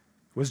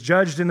was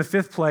judged in the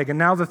 5th plague, and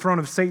now the throne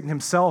of Satan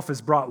himself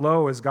is brought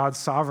low as God's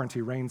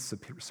sovereignty reigns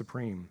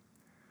supreme.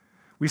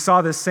 We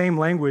saw this same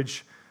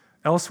language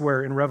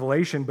elsewhere in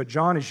Revelation, but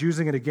John is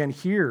using it again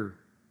here,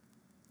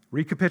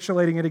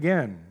 recapitulating it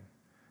again,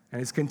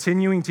 and is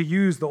continuing to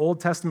use the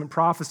Old Testament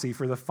prophecy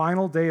for the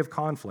final day of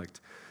conflict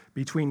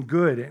between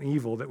good and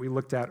evil that we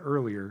looked at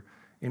earlier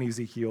in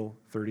Ezekiel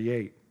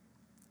 38.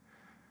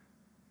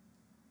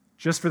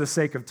 Just for the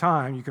sake of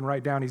time, you can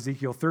write down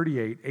Ezekiel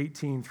 38,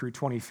 18 through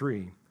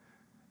 23,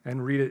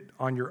 and read it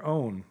on your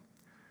own.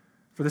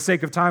 For the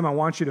sake of time, I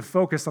want you to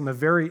focus on the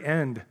very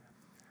end.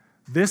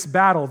 This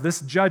battle, this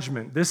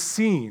judgment, this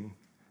scene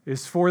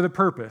is for the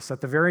purpose.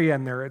 At the very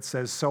end there it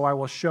says, "So I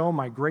will show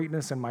my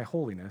greatness and my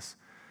holiness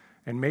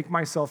and make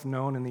myself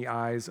known in the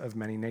eyes of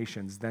many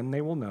nations. Then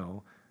they will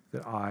know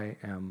that I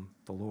am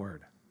the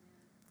Lord."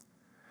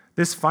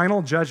 This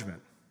final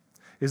judgment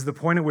is the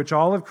point at which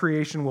all of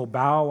creation will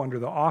bow under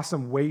the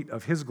awesome weight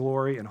of his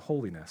glory and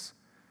holiness.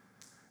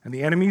 And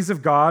the enemies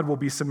of God will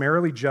be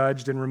summarily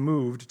judged and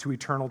removed to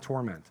eternal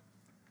torment.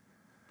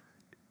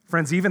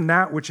 Friends, even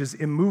that which is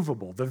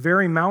immovable, the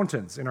very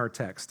mountains in our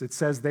text, it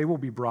says they will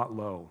be brought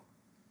low.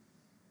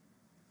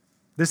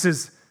 This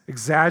is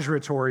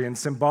exaggeratory and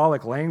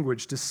symbolic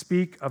language to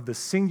speak of the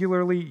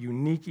singularly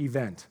unique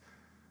event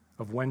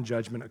of when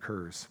judgment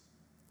occurs.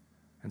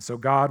 And so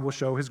God will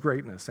show his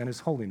greatness and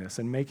his holiness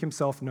and make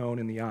himself known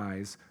in the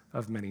eyes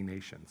of many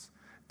nations.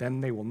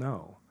 Then they will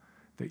know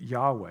that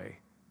Yahweh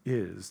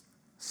is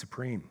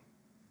supreme.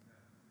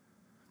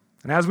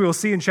 And as we will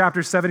see in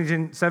chapters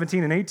 17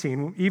 and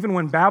 18, even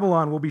when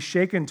Babylon will be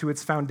shaken to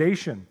its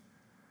foundation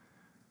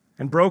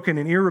and broken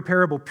in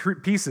irreparable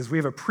pieces, we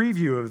have a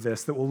preview of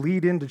this that will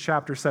lead into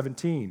chapter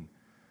 17.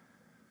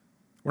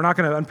 We're not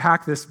going to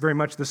unpack this very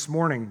much this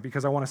morning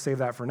because I want to save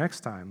that for next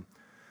time.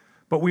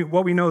 But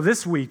what we know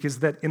this week is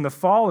that in the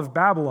fall of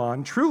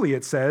Babylon, truly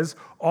it says,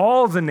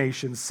 all the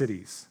nation's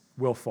cities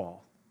will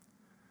fall.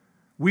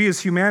 We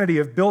as humanity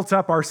have built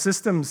up our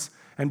systems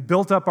and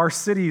built up our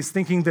cities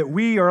thinking that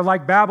we are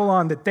like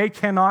Babylon, that they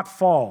cannot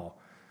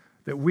fall,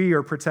 that we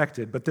are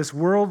protected. But this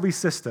worldly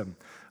system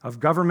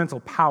of governmental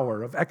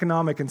power, of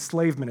economic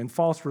enslavement and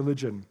false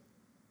religion,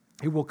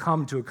 it will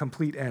come to a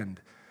complete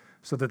end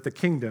so that the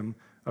kingdom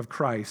of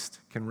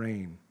Christ can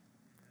reign.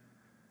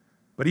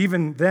 But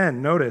even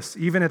then, notice,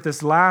 even at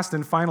this last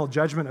and final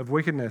judgment of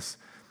wickedness,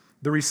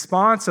 the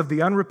response of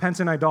the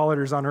unrepentant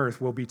idolaters on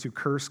earth will be to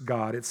curse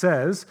God. It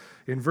says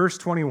in verse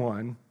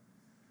 21,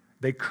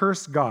 they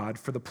cursed God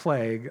for the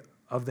plague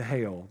of the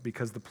hail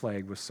because the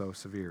plague was so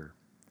severe.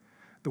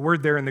 The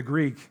word there in the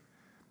Greek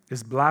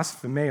is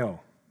blasphemeo.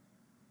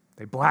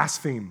 They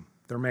blaspheme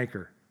their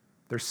maker,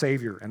 their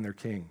savior, and their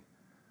king,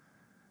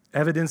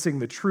 evidencing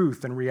the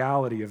truth and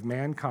reality of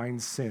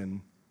mankind's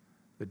sin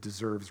that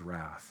deserves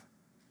wrath.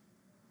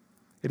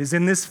 It is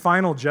in this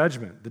final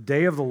judgment, the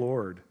day of the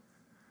Lord,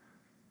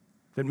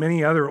 that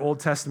many other Old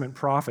Testament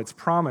prophets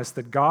promised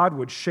that God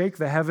would shake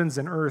the heavens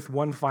and earth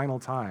one final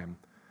time,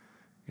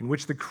 in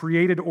which the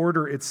created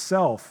order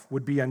itself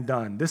would be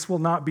undone. This will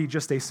not be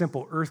just a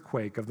simple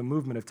earthquake of the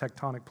movement of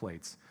tectonic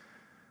plates.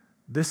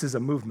 This is a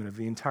movement of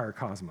the entire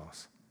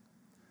cosmos,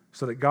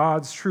 so that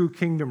God's true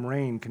kingdom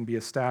reign can be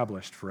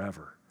established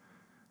forever.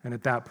 And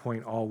at that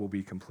point, all will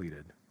be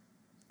completed.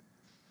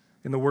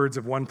 In the words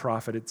of one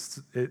prophet,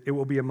 it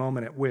will be a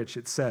moment at which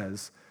it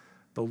says,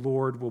 the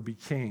Lord will be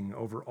king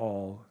over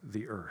all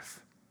the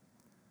earth.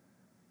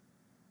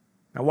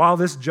 Now, while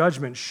this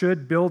judgment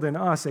should build in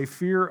us a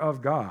fear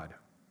of God,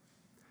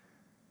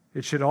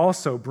 it should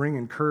also bring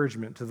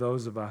encouragement to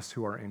those of us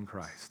who are in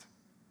Christ.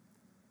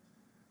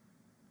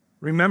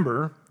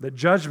 Remember that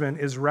judgment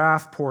is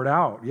wrath poured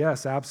out.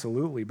 Yes,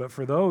 absolutely. But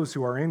for those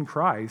who are in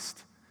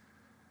Christ,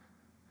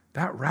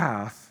 that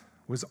wrath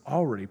was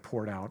already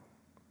poured out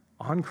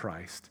on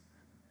Christ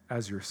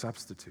as your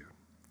substitute.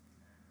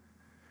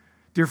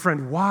 Dear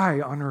friend,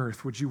 why on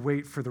earth would you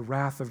wait for the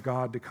wrath of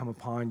God to come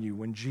upon you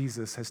when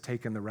Jesus has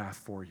taken the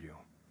wrath for you?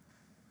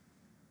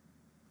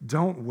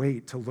 Don't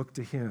wait to look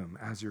to him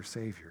as your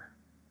Savior.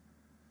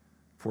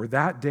 For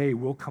that day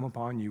will come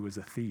upon you as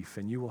a thief,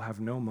 and you will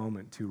have no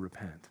moment to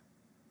repent.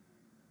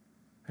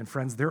 And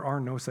friends, there are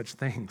no such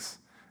things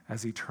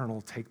as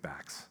eternal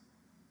takebacks.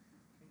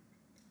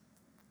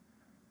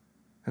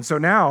 And so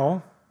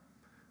now,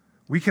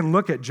 we can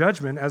look at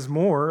judgment as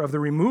more of the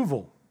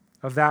removal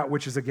of that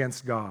which is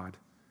against God.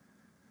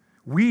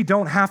 We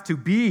don't have to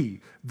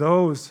be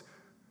those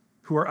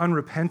who are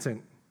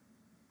unrepentant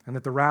and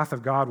that the wrath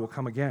of God will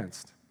come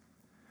against.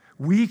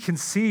 We can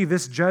see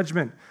this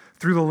judgment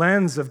through the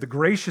lens of the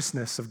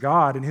graciousness of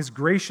God and his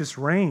gracious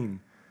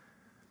reign,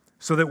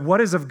 so that what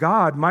is of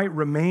God might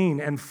remain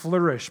and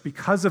flourish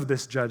because of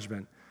this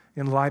judgment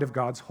in light of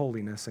God's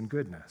holiness and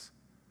goodness.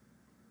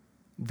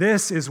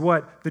 This is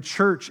what the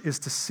church is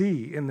to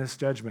see in this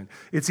judgment.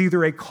 It's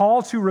either a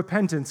call to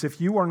repentance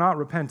if you are not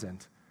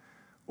repentant,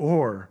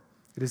 or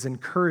it is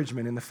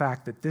encouragement in the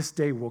fact that this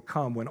day will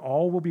come when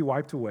all will be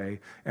wiped away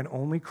and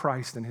only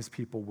Christ and his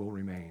people will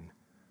remain.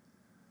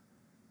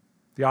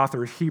 The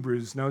author of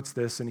Hebrews notes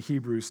this in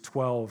Hebrews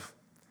 12.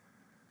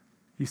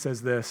 He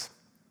says this.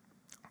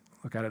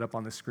 Look at it up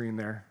on the screen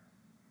there.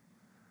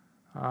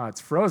 It's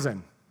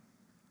frozen.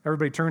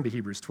 Everybody turn to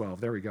Hebrews 12.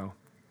 There we go.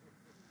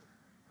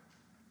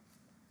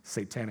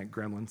 Satanic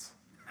gremlins.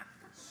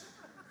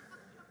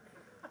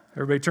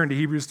 Everybody turn to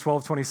Hebrews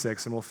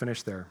 12:26, and we'll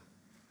finish there.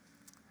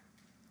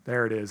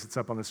 There it is. It's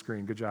up on the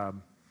screen. Good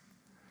job.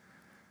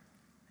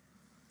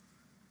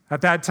 At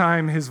that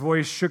time, his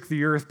voice shook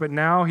the earth, but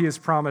now he has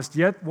promised,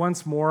 yet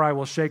once more I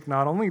will shake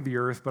not only the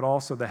earth, but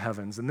also the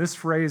heavens. And this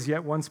phrase,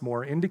 yet once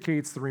more,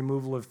 indicates the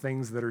removal of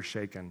things that are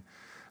shaken.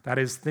 That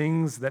is,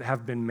 things that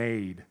have been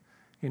made,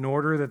 in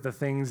order that the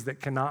things that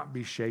cannot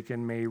be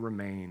shaken may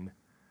remain.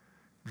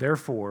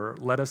 Therefore,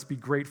 let us be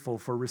grateful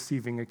for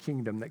receiving a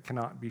kingdom that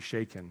cannot be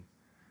shaken.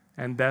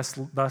 And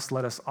thus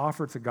let us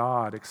offer to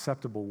God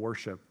acceptable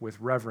worship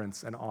with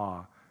reverence and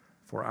awe,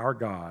 for our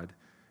God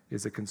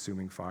is a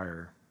consuming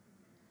fire.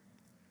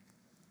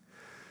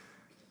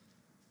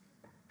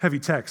 Heavy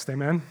text,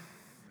 amen?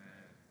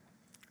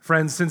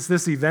 Friends, since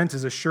this event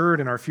is assured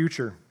in our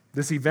future,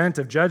 this event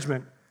of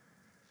judgment,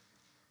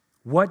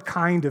 What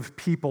kind of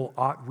people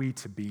ought we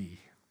to be?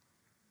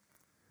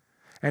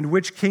 And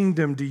which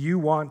kingdom do you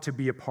want to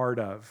be a part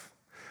of?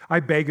 I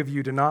beg of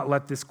you to not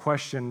let this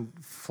question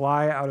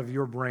fly out of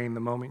your brain the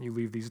moment you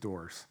leave these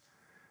doors,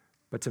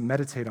 but to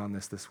meditate on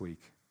this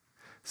week.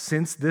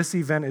 Since this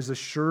event is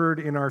assured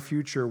in our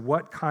future,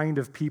 what kind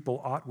of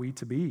people ought we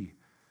to be?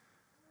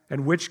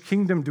 And which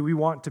kingdom do we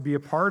want to be a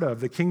part of?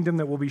 The kingdom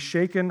that will be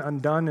shaken,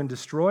 undone, and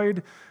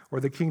destroyed, or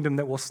the kingdom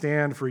that will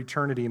stand for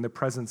eternity in the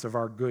presence of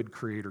our good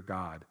Creator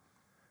God?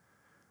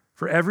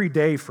 For every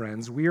day,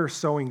 friends, we are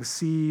sowing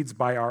seeds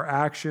by our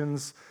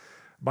actions,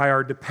 by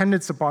our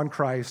dependence upon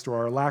Christ or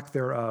our lack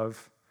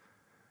thereof.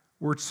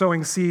 We're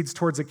sowing seeds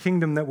towards a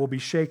kingdom that will be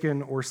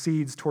shaken or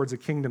seeds towards a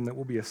kingdom that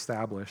will be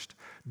established.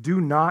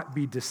 Do not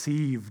be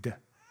deceived.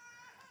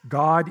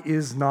 God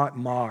is not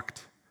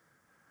mocked.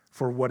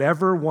 For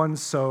whatever one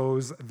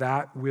sows,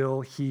 that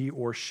will he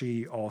or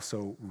she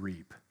also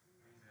reap.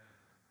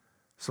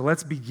 So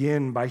let's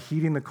begin by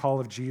heeding the call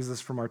of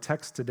Jesus from our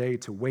text today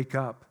to wake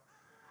up,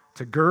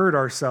 to gird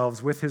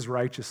ourselves with his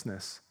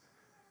righteousness,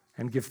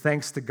 and give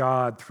thanks to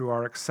God through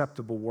our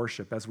acceptable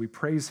worship as we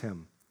praise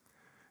him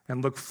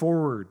and look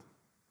forward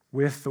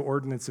with the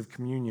ordinance of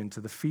communion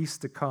to the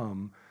feast to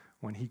come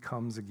when he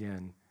comes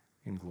again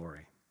in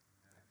glory.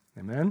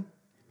 Amen?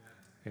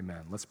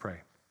 Amen. Let's pray.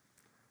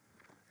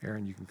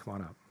 Aaron, you can come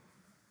on up.